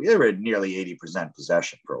nearly 80%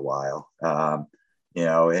 possession for a while. You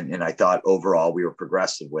know, and I thought overall we were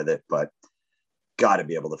progressive with it, but got to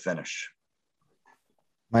be able to finish.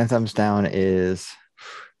 My thumbs down is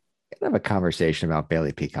gonna have a conversation about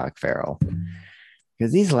Bailey Peacock Farrell.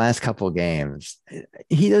 Because these last couple of games,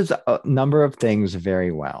 he does a number of things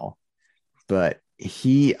very well, but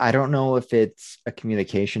I don't know if it's a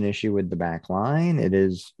communication issue with the back line.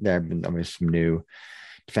 There have been some new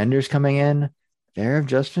defenders coming in. There have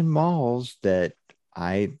just been balls that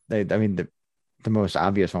I mean, the most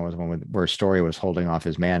obvious one was one where Story was holding off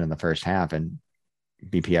his man in the first half and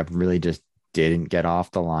BPF really just didn't get off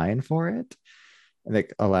the line for it. And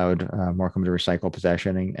it allowed Morecambe to recycle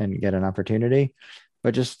possession and get an opportunity.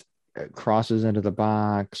 But just crosses into the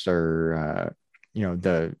box or, you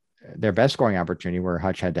know, their best scoring opportunity where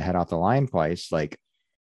Hutch had to head off the line twice, like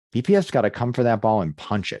BPF's got to come for that ball and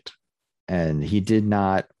punch it. And he did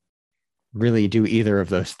not really do either of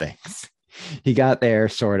those things. He got there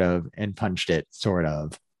sort of and punched it sort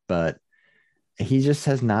of, but he just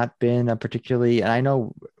has not been a particularly, and I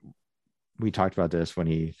know we talked about this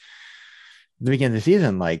the beginning of the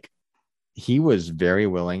season, like he was very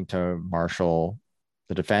willing to marshal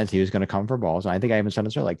the defense. He was going to come for balls. And I think I even said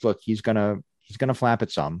this earlier, like, look, he's going to flap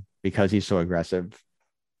it some because he's so aggressive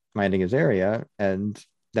minding his area. And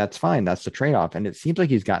that's fine. That's the trade-off. And it seems like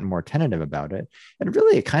he's gotten more tentative about it. And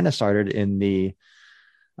really, it kind of started in the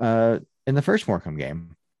first Morecambe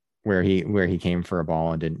game where he came for a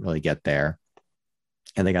ball and didn't really get there.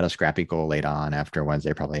 And they got a scrappy goal late on after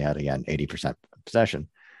Wednesday probably had, again, 80% possession.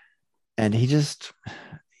 And he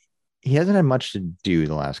hasn't had much to do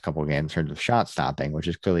the last couple of games in terms of shot stopping, which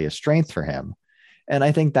is clearly a strength for him. And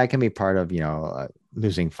I think that can be part of, you know,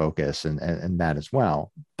 losing focus and that as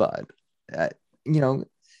well. But, you know,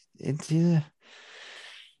 it's you're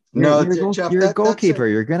a goalkeeper.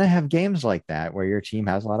 You're going to have games like that where your team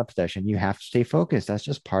has a lot of possession. You have to stay focused. That's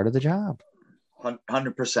just part of the job.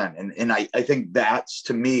 100%. And I think that's,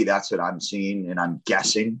 to me, that's what I'm seeing. And I'm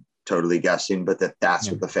totally guessing, but that's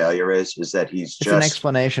what the failure is that he's just an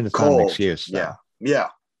explanation. It's not an excuse. Though. Yeah.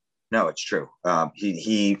 No, it's true.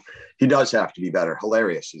 He does have to be better.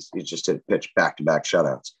 Hilarious. He's just a pitch back-to-back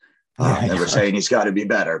shutouts. Never saying he's got to be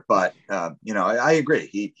better, but you know, I agree.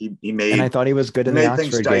 He made. And I thought he was good in the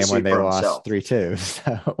Oxford game when they lost 3-2.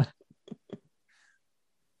 So.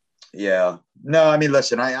 Yeah. No, I mean,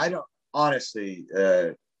 listen. I don't honestly.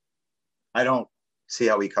 I don't see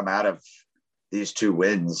how we come out of these 2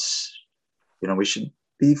 wins. We should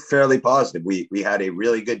be fairly positive. We had a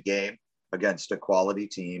really good game against a quality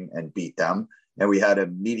team and beat them. And we had a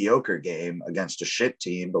mediocre game against a shit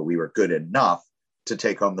team, but we were good enough to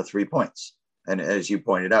take home the 3 points. And as you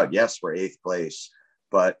pointed out, yes, we're 8th place,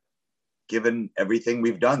 but given everything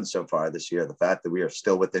we've done so far this year, the fact that we are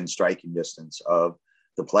still within striking distance of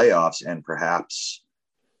the playoffs, and perhaps,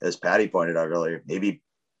 as Patty pointed out earlier, maybe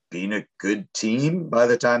being a good team by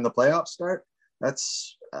the time the playoffs start,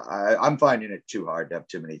 I'm finding it too hard to have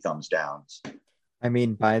too many thumbs downs. I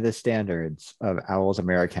mean, by the standards of Owls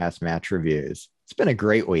Americast match reviews, it's been a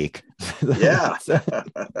great week. Yeah.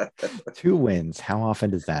 2 wins. How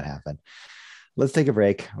often does that happen? Let's take a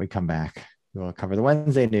break. We come back. We'll cover the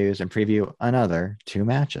Wednesday news and preview another 2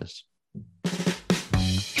 matches.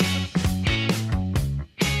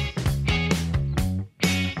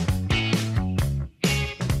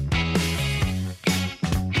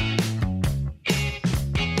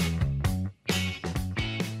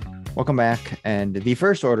 Welcome back. And the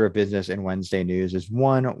first order of business in Wednesday news is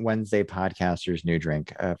one Wednesday podcaster's new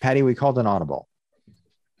drink. Patty, we called an audible.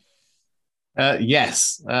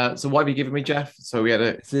 Yes. So what have you given me, Jeff? So we had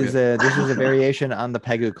this is a variation on the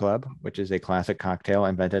Pegu Club, which is a classic cocktail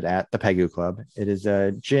invented at the Pegu Club. It is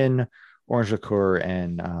a gin, orange liqueur,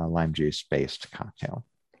 and lime juice based cocktail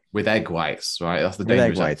with egg whites, right? That's the with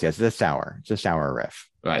egg whites. Yes, it's a sour riff.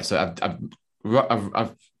 Right. So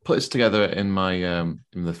I've put this together in my in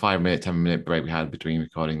the 10-minute break we had between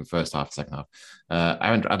recording the first half and second half. I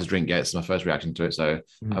haven't had a drink yet. It's my first reaction to it. So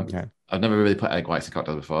I've never really put egg whites in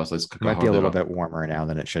cocktails before. So it's might be a little bit warmer now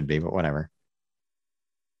than it should be, but whatever.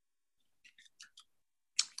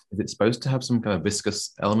 Is it supposed to have some kind of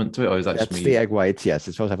viscous element to it, or is that that's just me? The egg whites? Yes,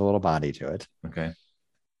 it's supposed to have a little body to it. Okay.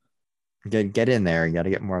 Get in there. You got to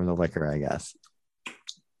get more of the liquor, I guess.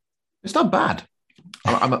 It's not bad.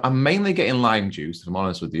 I'm mainly getting lime juice, if I'm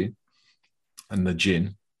honest with you, and the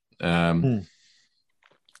gin. But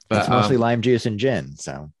it's mostly lime juice and gin.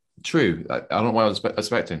 So true. I don't know what I was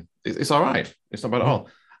expecting. It's all right. It's not bad at all.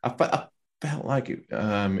 I felt like it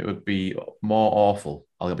would be more awful.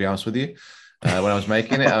 I'll be honest with you. When I was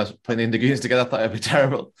making it, I was putting the ingredients together. I thought it'd be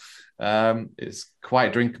terrible. It's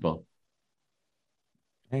quite drinkable.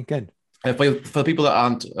 Okay, good. And for the people that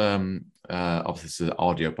aren't, obviously this is an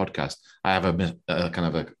audio podcast, I have a kind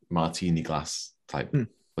of a martini glass type. What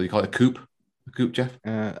do you call it? A coupe? A coupe, Jeff?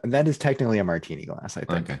 That is technically a martini glass, I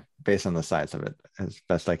think. Okay. Based on the size of it, as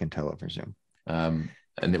best I can tell, I presume. And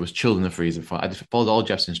it was chilled in the freezer. I just followed all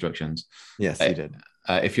Jeff's instructions. Yes, you did.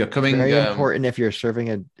 If you're coming, very important. If you're serving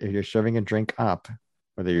a drink up,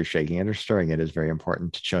 whether you're shaking it or stirring it, is very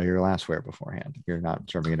important to chill your glassware beforehand. You're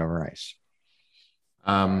not serving it over ice.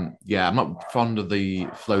 I'm not fond of the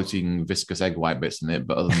floating viscous egg white bits in it,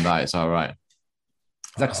 but other than that, it's all right. Is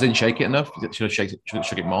that because I didn't shake it enough? Should have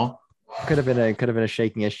shook it more? Could have been a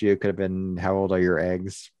shaking issue. Could have been how old are your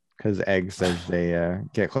eggs? Because eggs, as they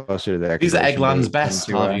get closer to the these are Eggland's best.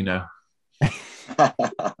 How do you know? It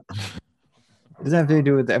doesn't have to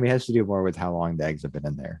do with. I mean, it has to do more with how long the eggs have been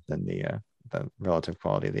in there than the relative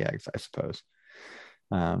quality of the eggs, I suppose.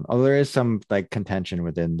 Although there is some contention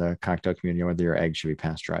within the cocktail community whether your eggs should be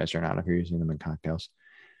pasteurized or not if you're using them in cocktails.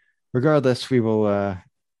 Regardless, we will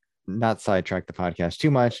not sidetrack the podcast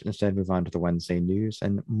too much. Instead, move on to the Wednesday news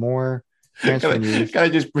and more transfer news. Can I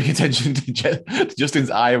just bring attention to Justin's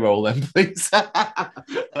eye roll then, please?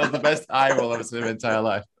 That's the best eye roll I've seen in my entire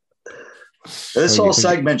life. This whole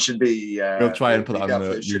segment should be. We'll try and put it on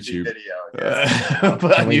YouTube. Video.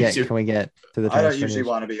 Can we get to the? I don't usually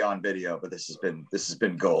want to be on video, but this has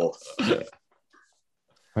been gold. When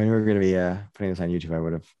we were going to be putting this on YouTube, I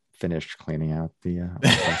would have finished cleaning out the.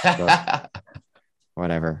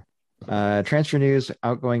 Whatever. Transfer news: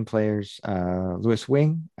 outgoing players. Lewis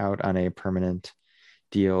Wing out on a permanent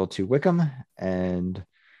deal to Wickham, and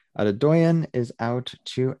Adedoyan is out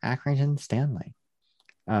to Accrington Stanley.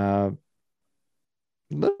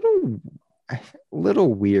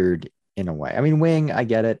 Little weird in a way. I mean, Wing, I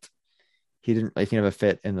get it. He didn't really have a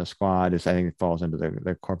fit in the squad. I think it falls into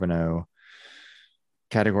the Corbeanu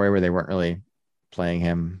category where they weren't really playing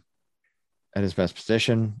him at his best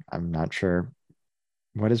position. I'm not sure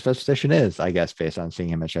what his best position is, I guess, based on seeing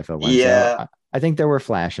him at Sheffield Wednesday. Yeah. I think there were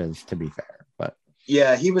flashes, to be fair, but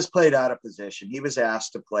yeah, he was played out of position. He was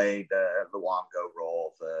asked to play the Luongo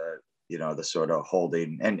role, the sort of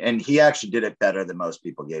holding, and he actually did it better than most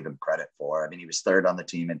people gave him credit for. I mean, he was third on the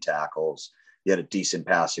team in tackles. He had a decent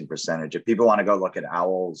passing percentage. If people want to go look at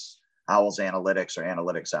Owls analytics or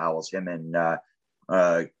analytics Owls, him and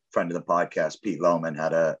friend of the podcast, Pete Lohman,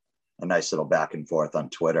 had a nice little back and forth on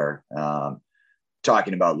Twitter.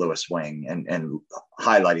 talking about Lewis Wing and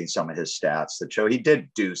highlighting some of his stats that show he did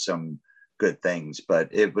do some good things, but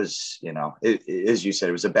it was, as you said,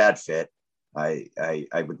 it was a bad fit. I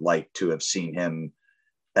would like to have seen him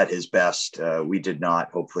at his best. We did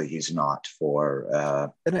not. Hopefully he's not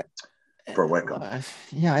for Wickham.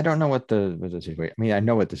 I don't know what the situation. I mean, I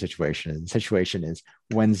know what the situation is. The situation is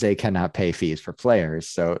Wednesday cannot pay fees for players.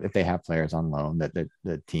 So if they have players on loan that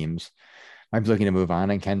the teams might be looking to move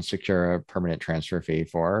on and can secure a permanent transfer fee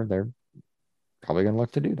for, they're probably going to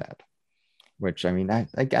look to do that. Which, I mean, I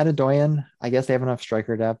got Adoyan. I guess they have enough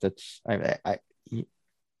striker depth. It's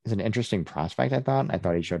an interesting prospect. I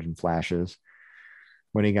thought he showed in flashes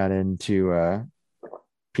when he got into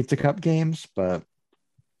Pizza Cup games, but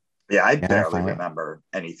yeah, I barely remember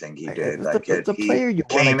anything he did. The player you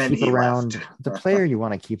want to keep around, the player you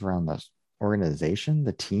want to keep around the organization,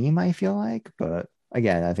 the team, I feel like. But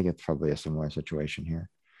again, I think it's probably a similar situation here.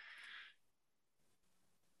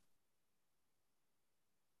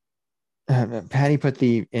 Patty put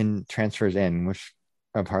the transfers in, which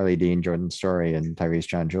of Harley Dean, Jordan Story, and Tyrese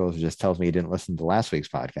John Jules, just tells me he didn't listen to last week's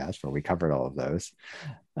podcast where we covered all of those.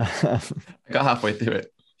 I got halfway through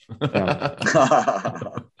it.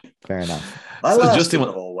 Fair enough. So Justin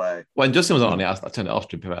the whole way. When Justin was on, I turned it off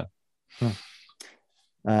to prepare.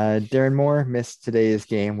 Darren Moore missed today's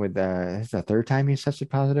game with it's the third time he's tested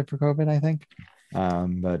positive for COVID, I think.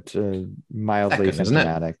 But mildly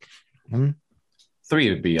symptomatic. 3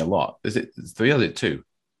 would be a lot. Is it 3 or is it 2?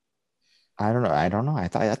 I don't know. I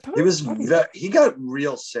thought it was. He got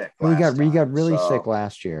real sick. He got really sick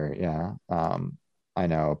last year. Yeah. I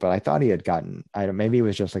know, but I thought he had gotten. Maybe it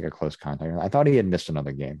was just like a close contact. I thought he had missed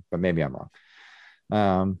another game, but maybe I'm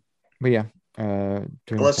wrong. But yeah.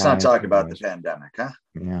 Let's not talk about the pandemic, huh?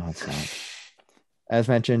 Yeah, let's not. As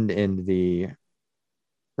mentioned in the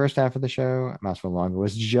first half of the show, Massimo Longo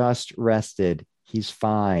was just rested. He's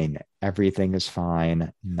fine. Everything is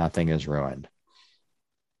fine. Nothing is ruined.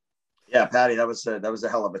 Yeah, Patty, that was a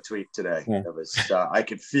hell of a tweet today. Yeah. That was I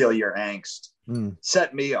could feel your angst.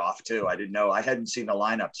 Set me off too. I didn't know. I hadn't seen the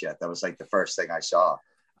lineups yet. That was like the first thing I saw.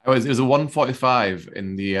 It was a 1:45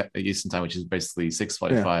 in the Eastern time, which is basically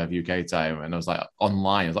 6:45 UK time, and I was like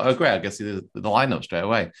online. I was like, oh great, I guess see the lineup straight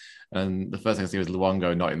away. And the first thing I see was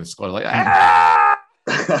Luongo not in the squad. I was like, ah!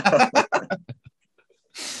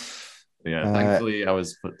 Yeah, thankfully I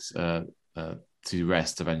was put to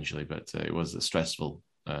rest eventually, but it was a stressful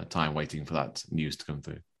time waiting for that news to come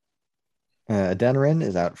through. Adeniran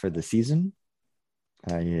is out for the season.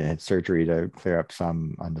 He had surgery to clear up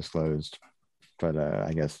some undisclosed, but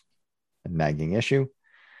I guess a nagging issue.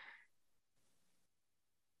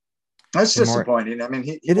 That's disappointing. I mean,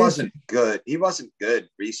 he wasn't good. He wasn't good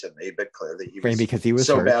recently, but clearly he was because he was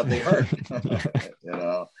so hurt. badly hurt.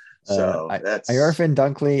 So that's Iorfa and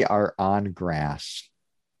Dunkley are on grass.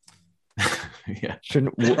 Yeah,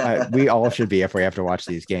 shouldn't we all should be if we have to watch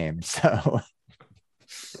these games? So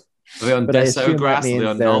they're on Deso grass, they're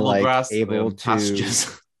on normal grass, able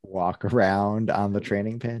to walk around on the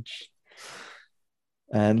training pitch.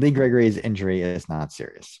 And Lee Gregory's injury is not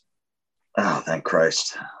serious. Oh, thank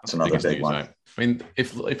Christ! That's another big news, one. Right? I mean,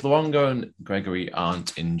 if Luongo and Gregory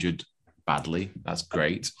aren't injured badly, that's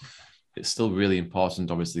great. It's still really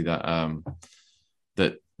important, obviously, that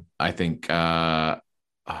that I think. I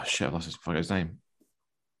lost his name.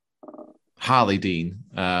 Harley Dean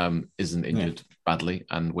isn't injured badly,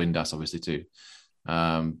 and Windass obviously too.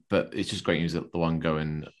 But it's just great news that Luongo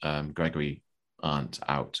and Gregory aren't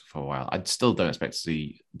out for a while. I still don't expect to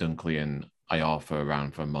see Dunkley and Iorfa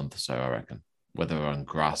around for a month or so, I reckon. Whether they're on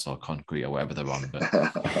grass or concrete or whatever they're on. But...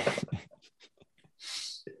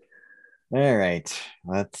 All right,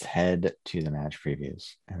 let's head to the match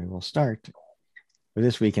previews. And we will start with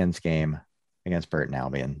this weekend's game against Burton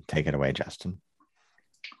Albion. Take it away, Justin.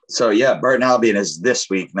 So, yeah, Burton Albion is this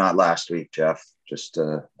week, not last week, Jeff. Just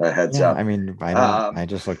a heads up. I mean, I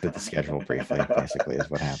just looked at the schedule briefly, basically, is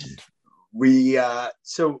what happened. We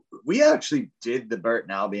actually did the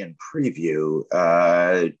Burton Albion preview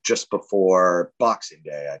just before Boxing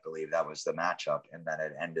Day, I believe that was the matchup, and then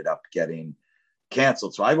it ended up getting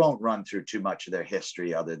canceled. So I won't run through too much of their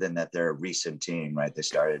history other than that they're a recent team, right? They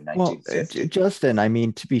started in 1950. Well, Justin, I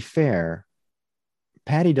mean, to be fair,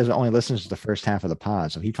 Patty doesn't only listen to the first half of the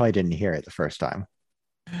pod, so he probably didn't hear it the first time.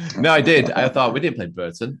 No, I did. I thought we didn't play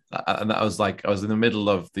Burton, and I was in the middle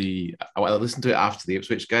of I listened to it after the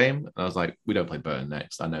Ipswich game, and I was like, we don't play Burton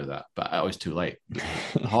next. I know that, but I was too late.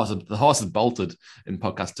 The horse has bolted in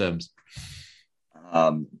podcast terms.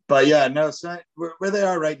 But yeah, no, so where they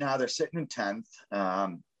are right now, they're sitting in 10th,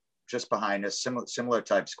 just behind us. Similar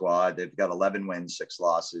type squad. They've got 11 wins, 6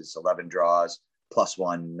 losses, 11 draws,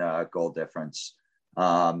 +1 goal difference.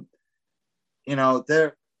 Um,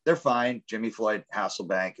 they're fine. Jimmy Floyd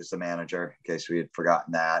Hasselbank is the manager, in case we had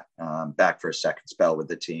forgotten that. Back for a second spell with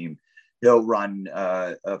the team. He'll run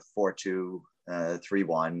a 4-2,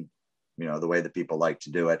 3-1, the way that people like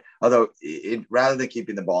to do it. Although rather than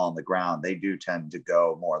keeping the ball on the ground, they do tend to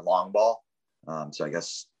go more long ball. So I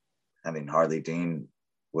guess having Harley Dean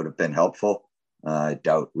would have been helpful. I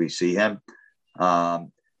doubt we see him.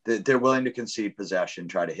 They're willing to concede possession,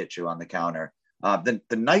 try to hit you on the counter. The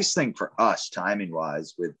nice thing for us, timing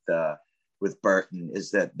wise, with Burton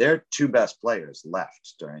is that their two best players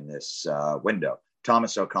left during this window.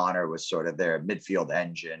 Thomas O'Connor was sort of their midfield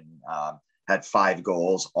engine, had 5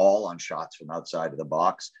 goals, all on shots from outside of the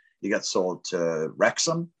box. He got sold to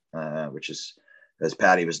Wrexham, which is, as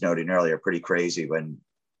Patty was noting earlier, pretty crazy when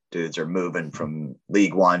dudes are moving from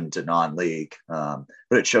League One to non-league. But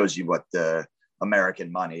it shows you what the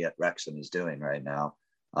American money at Wrexham is doing right now.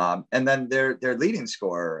 And then their leading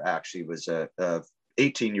scorer actually was a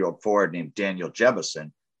 18-year-old forward named Daniel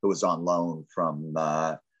Jebison, who was on loan from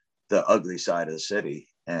the ugly side of the city.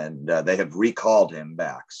 And they have recalled him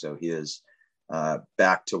back. So he is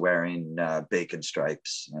back to wearing bacon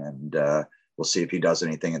stripes. And we'll see if he does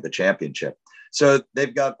anything at the championship. So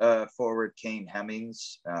they've got forward Kane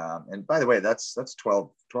Hemmings. And by the way, that's 12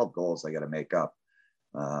 goals I got to make up.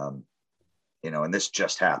 And this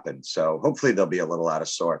just happened. So hopefully they'll be a little out of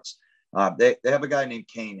sorts. They have a guy named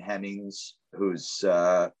Kane Hemmings, who's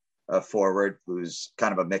a forward, who's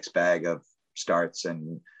kind of a mixed bag of starts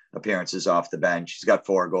and appearances off the bench. He's got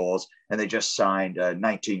 4 goals, and they just signed a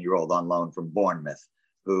 19-year-old on loan from Bournemouth,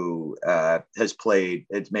 who has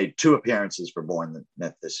made 2 appearances for Bournemouth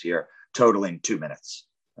this year, totaling 2 minutes.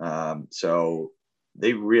 So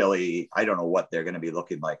they really, I don't know what they're going to be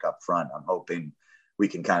looking like up front. I'm hoping we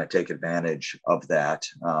can kind of take advantage of that.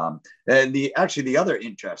 And the other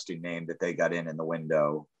interesting name that they got in the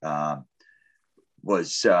window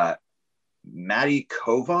was Matty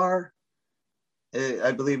Kovar.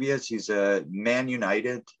 I believe he is. He's a Man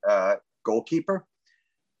United goalkeeper,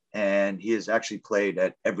 and he has actually played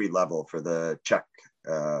at every level for the Czech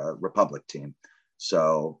Republic team.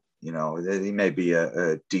 So, he may be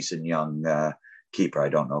a decent young keeper. I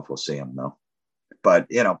don't know if we'll see him though. But,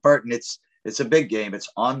 Burton, it's a big game.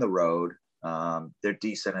 It's on the road. They're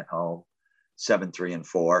decent at home,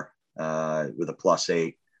 7-3-4 with a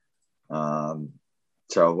 +8.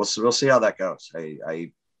 So we'll see how that goes.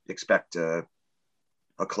 I expect a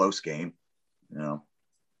close game. Have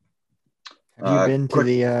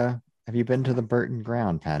you been to the Burton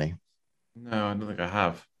ground, Patty? No, I don't think I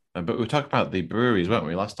have. But we talked about the breweries, weren't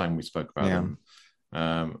we? Last time we spoke about them.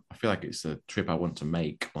 I feel like it's a trip I want to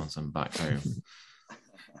make once I'm back home.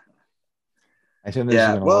 I assume this is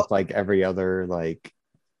going to look like every other,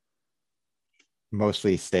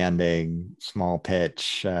 mostly standing, small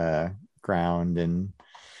pitch ground in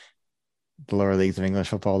the lower leagues of English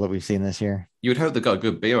football that we've seen this year. You would hope they've got a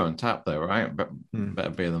good beer on tap, though, right? But better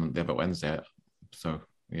beer than they have at Wednesday. So,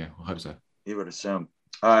 yeah, I hope so. You would assume.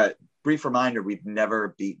 Brief reminder, we've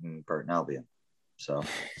never beaten Burton Albion. So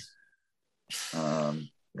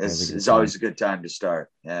it's always a good time to start.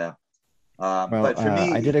 Yeah. But for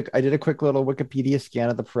me, I did a quick little Wikipedia scan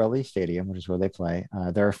of the Pirelli Stadium, which is where they play.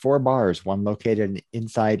 There are 4 bars, one located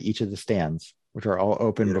inside each of the stands, which are all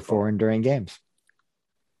open before and during games.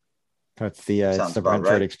 So it's the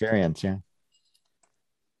Brentford experience, yeah.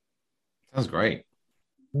 Sounds great.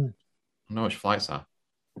 I don't know which flights are.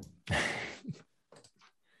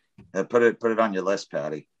 Put it on your list,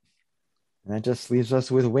 Patty. And that just leaves us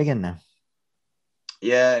with Wigan now.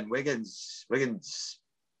 Yeah, and Wigan's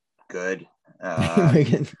good.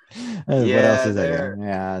 Wigan. What else is there?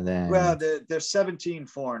 Yeah, they're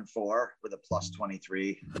 17-4-4 with a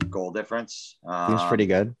 +23 goal difference. Seems pretty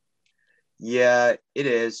good. Yeah, it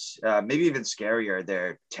is. Maybe even scarier.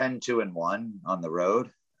 They're 10-2-1 on the road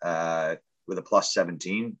with a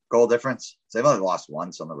 +17 goal difference. So they've only lost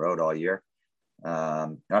once on the road all year.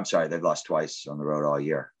 I'm sorry, they've lost twice on the road all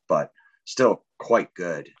year, but still quite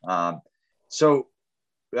good.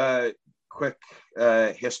 Quick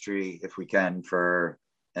history, if we can, for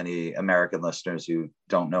any American listeners who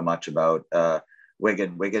don't know much about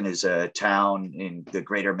Wigan. Wigan is a town in the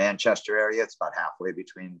greater Manchester area. It's about halfway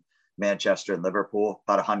between Manchester and Liverpool,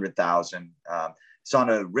 about 100,000. It's on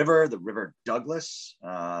a river, the River Douglas.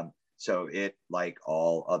 So it, like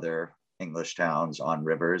all other English towns on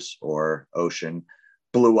rivers or ocean,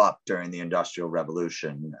 blew up during the Industrial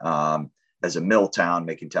Revolution as a mill town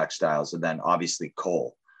making textiles, and then obviously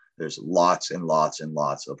coal. There's lots and lots and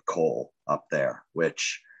lots of coal up there,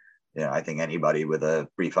 which I think anybody with a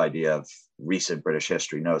brief idea of recent British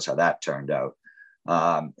history knows how that turned out.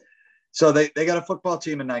 So they got a football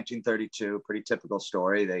team in 1932, pretty typical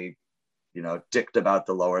story. They, dicked about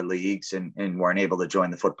the lower leagues and weren't able to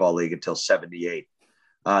join the football league until 78.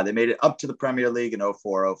 They made it up to the Premier League in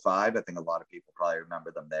 04-05. I think a lot of people probably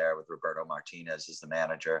remember them there with Roberto Martinez as the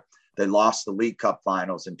manager. They lost the League Cup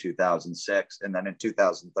finals in 2006. And then in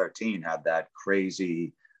 2013 had that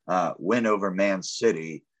crazy win over Man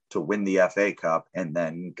City to win the FA Cup and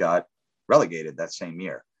then got relegated that same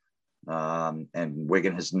year. And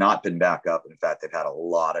Wigan has not been back up. In fact, they've had a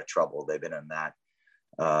lot of trouble. They've been in that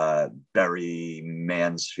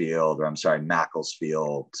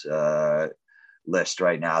Macclesfield list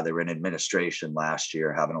right now. They were in administration last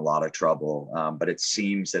year, having a lot of trouble. But it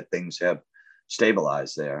seems that things have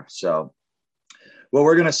stabilized there. So what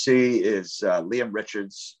we're going to see is Liam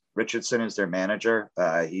Richardson is their manager.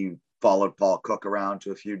 He followed Paul Cook around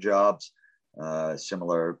to a few jobs,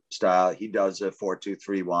 similar style. He does a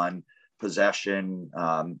 4-2-3-1 possession,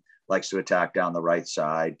 likes to attack down the right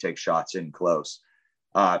side, take shots in close.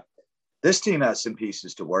 This team has some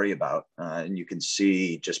pieces to worry about, and you can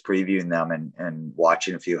see just previewing them and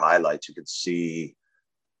watching a few highlights, you can see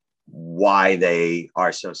why they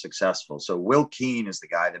are so successful. So Will Keane is the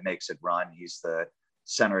guy that makes it run. He's the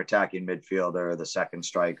center attacking midfielder, the second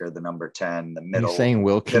striker, the number 10, the middle. You're saying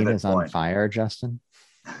Will Keane is on fire, Justin?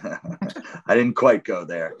 I didn't quite go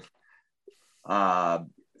there.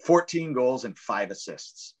 14 goals and 5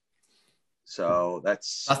 assists. So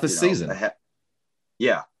that's the season.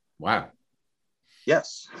 Yeah. Wow.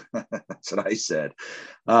 Yes, that's what I said.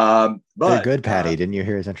 But they're good, Patty. Didn't you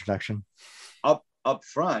hear his introduction? Up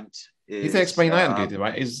front, he's ex-Man United,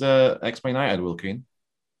 right? Is ex-Man United Will Keane?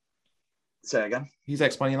 Say again. He's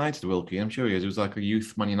ex-Man United Will Keane. I'm sure he is. He was like a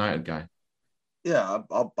youth Man United guy. Yeah,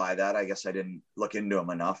 I'll buy that. I guess I didn't look into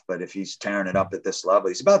him enough, but if he's tearing it up at this level,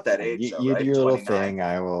 he's about that age. You do your little thing.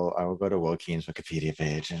 I will go to Will Keane's Wikipedia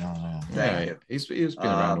page. I don't know. Yeah, he's been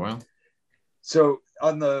around a while. So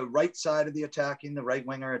on the right side of the right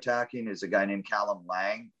winger attacking is a guy named Callum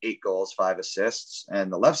Lang, 8 goals, 5 assists.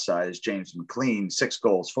 And the left side is James McLean, 6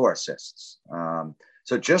 goals, 4 assists.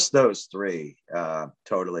 So just those 3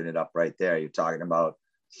 totaling it up right there. You're talking about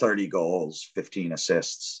 30 goals, 15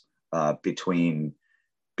 assists between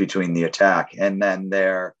the attack. And then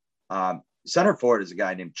their center forward is a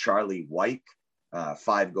guy named Charlie White,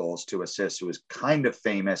 5 goals, 2 assists, who was kind of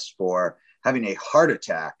famous for having a heart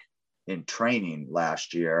attack in training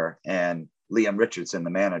last year, and Liam Richardson, the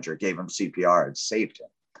manager, gave him CPR and saved him.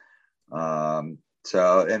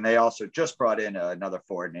 And they also just brought in another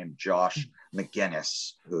forward named Josh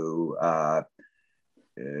McGuinness, who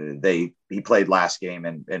he played last game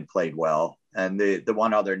and played well. And the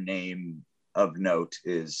one other name of note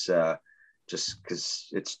is just because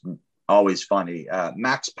it's always funny,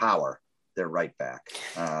 Max Power, their right back,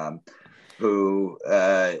 who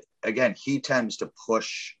again, he tends to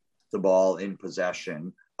push the ball in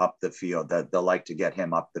possession up the field. That they'll like to get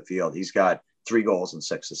him up the field. He's got 3 goals and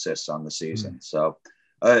 6 assists on the season. So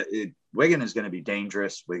Wigan is going to be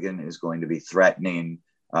dangerous. Wigan is going to be threatening.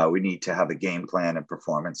 We need to have a game plan and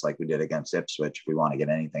performance like we did against Ipswich if we want to get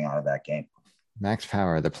anything out of that game. Max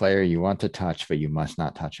Power, the player you want to touch, but you must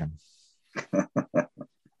not touch him.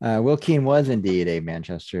 Will Keane was indeed a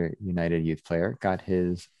Manchester United youth player. Got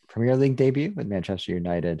his Premier League debut with Manchester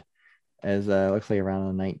United as looks like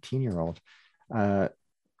around a 19-year-old.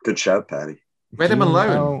 Good shout, Patty. We had him on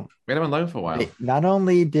loan. We had him on loan for a while. Not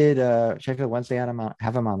only did Sheffield Wednesday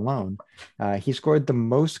have him on loan, he scored the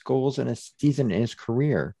most goals in a season in his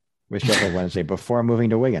career with Sheffield Wednesday before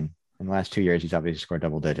moving to Wigan. In the last 2 years, he's obviously scored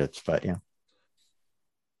double digits, but yeah.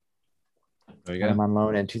 There you go. I'm on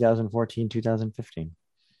loan in 2014, 2015.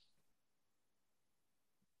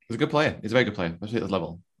 He's a good player. He's a very good player, especially at this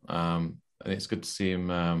level. And it's good to see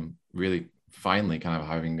him really finally kind of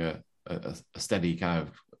having a steady kind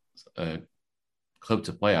of club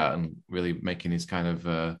to play at and really making his kind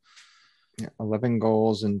of 11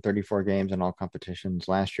 goals in 34 games in all competitions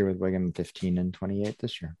last year with Wigan, 15 and 28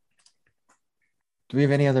 this year. Do we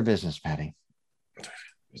have any other business, Patty?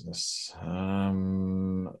 Business.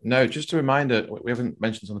 No, just a reminder, we haven't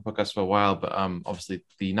mentioned this on the podcast for a while, but obviously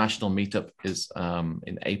the national meetup is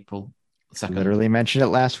in April 2nd. Literally mentioned it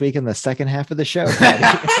last week in the second half of the show,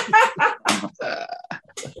 Patty.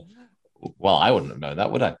 Well, I wouldn't have known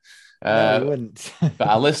that, would I? No, you wouldn't. But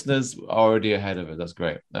our listeners are already ahead of it. That's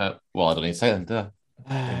great. Well, I don't need to say that, do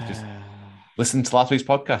I? Just listen to last week's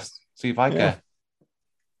podcast. See if I care.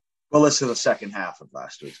 Well, listen to the second half of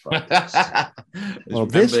last week's podcast. Well,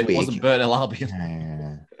 this week it wasn't Burnell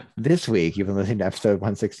Albion. This week, you've been listening to episode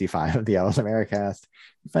 165 of the Owls Americast.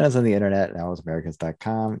 Find us on the internet at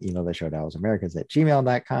owlsamericas.com. Email the show at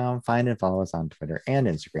owlsamericas@gmail.com. Find and follow us on Twitter and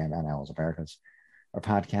Instagram at Owls Americas. Our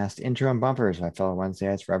podcast intro and bumpers, my fellow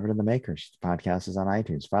Wednesdayites, Reverend and the Makers. The podcast is on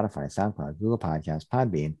iTunes, Spotify, SoundCloud, Google Podcasts,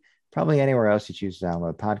 Podbean, probably anywhere else you choose to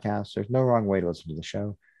download podcasts. There's no wrong way to listen to the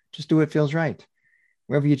show. Just do what feels right.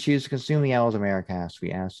 Wherever you choose to consume the Owls Americast,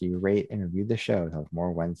 we ask you rate and review the show to help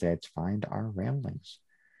more Wednesdayites find our ramblings.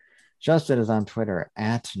 Justin is on Twitter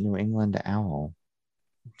at New England Owl.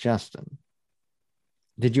 Justin,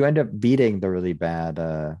 did you end up beating the really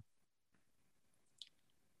bad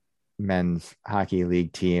men's hockey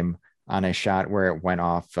league team on a shot where it went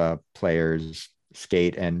off a player's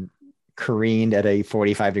skate and careened at a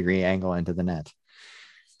 45-degree angle into the net?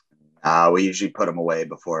 We usually put them away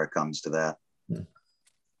before it comes to that.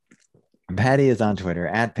 Patty is on Twitter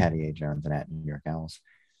at Patty A. Jones and at New York Owls.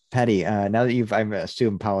 Patty, now that you've, I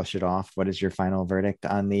assume, polished it off, what is your final verdict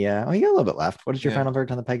on the, you got a little bit left. What is your final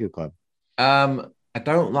verdict on the Pegu Club? I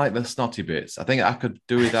don't like the snotty bits. I think I could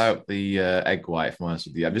do without the egg white, if I'm honest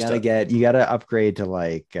with you. You gotta upgrade to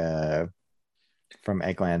like from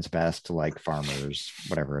Eggland's Best to like Farmers,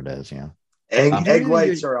 whatever it is. Yeah. Egg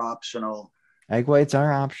whites are optional. Egg whites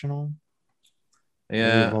are optional.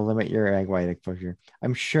 Yeah. We'll limit your egg white exposure.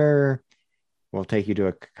 I'm sure we'll take you to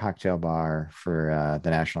a cocktail bar for the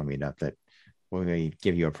national meetup that will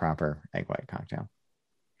give you a proper egg white cocktail.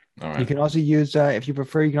 All right. You can also use, if you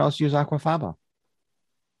prefer, you can also use aquafaba.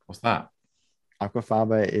 What's that?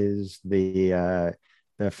 Aquafaba is the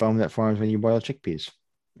foam that forms when you boil chickpeas.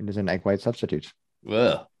 It is an egg white substitute.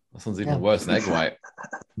 Ugh, that sounds even worse than egg white.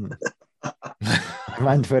 I'm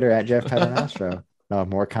on Twitter at Jeff Paternostro. I'll have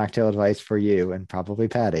more cocktail advice for you and probably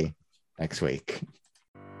Patty next week.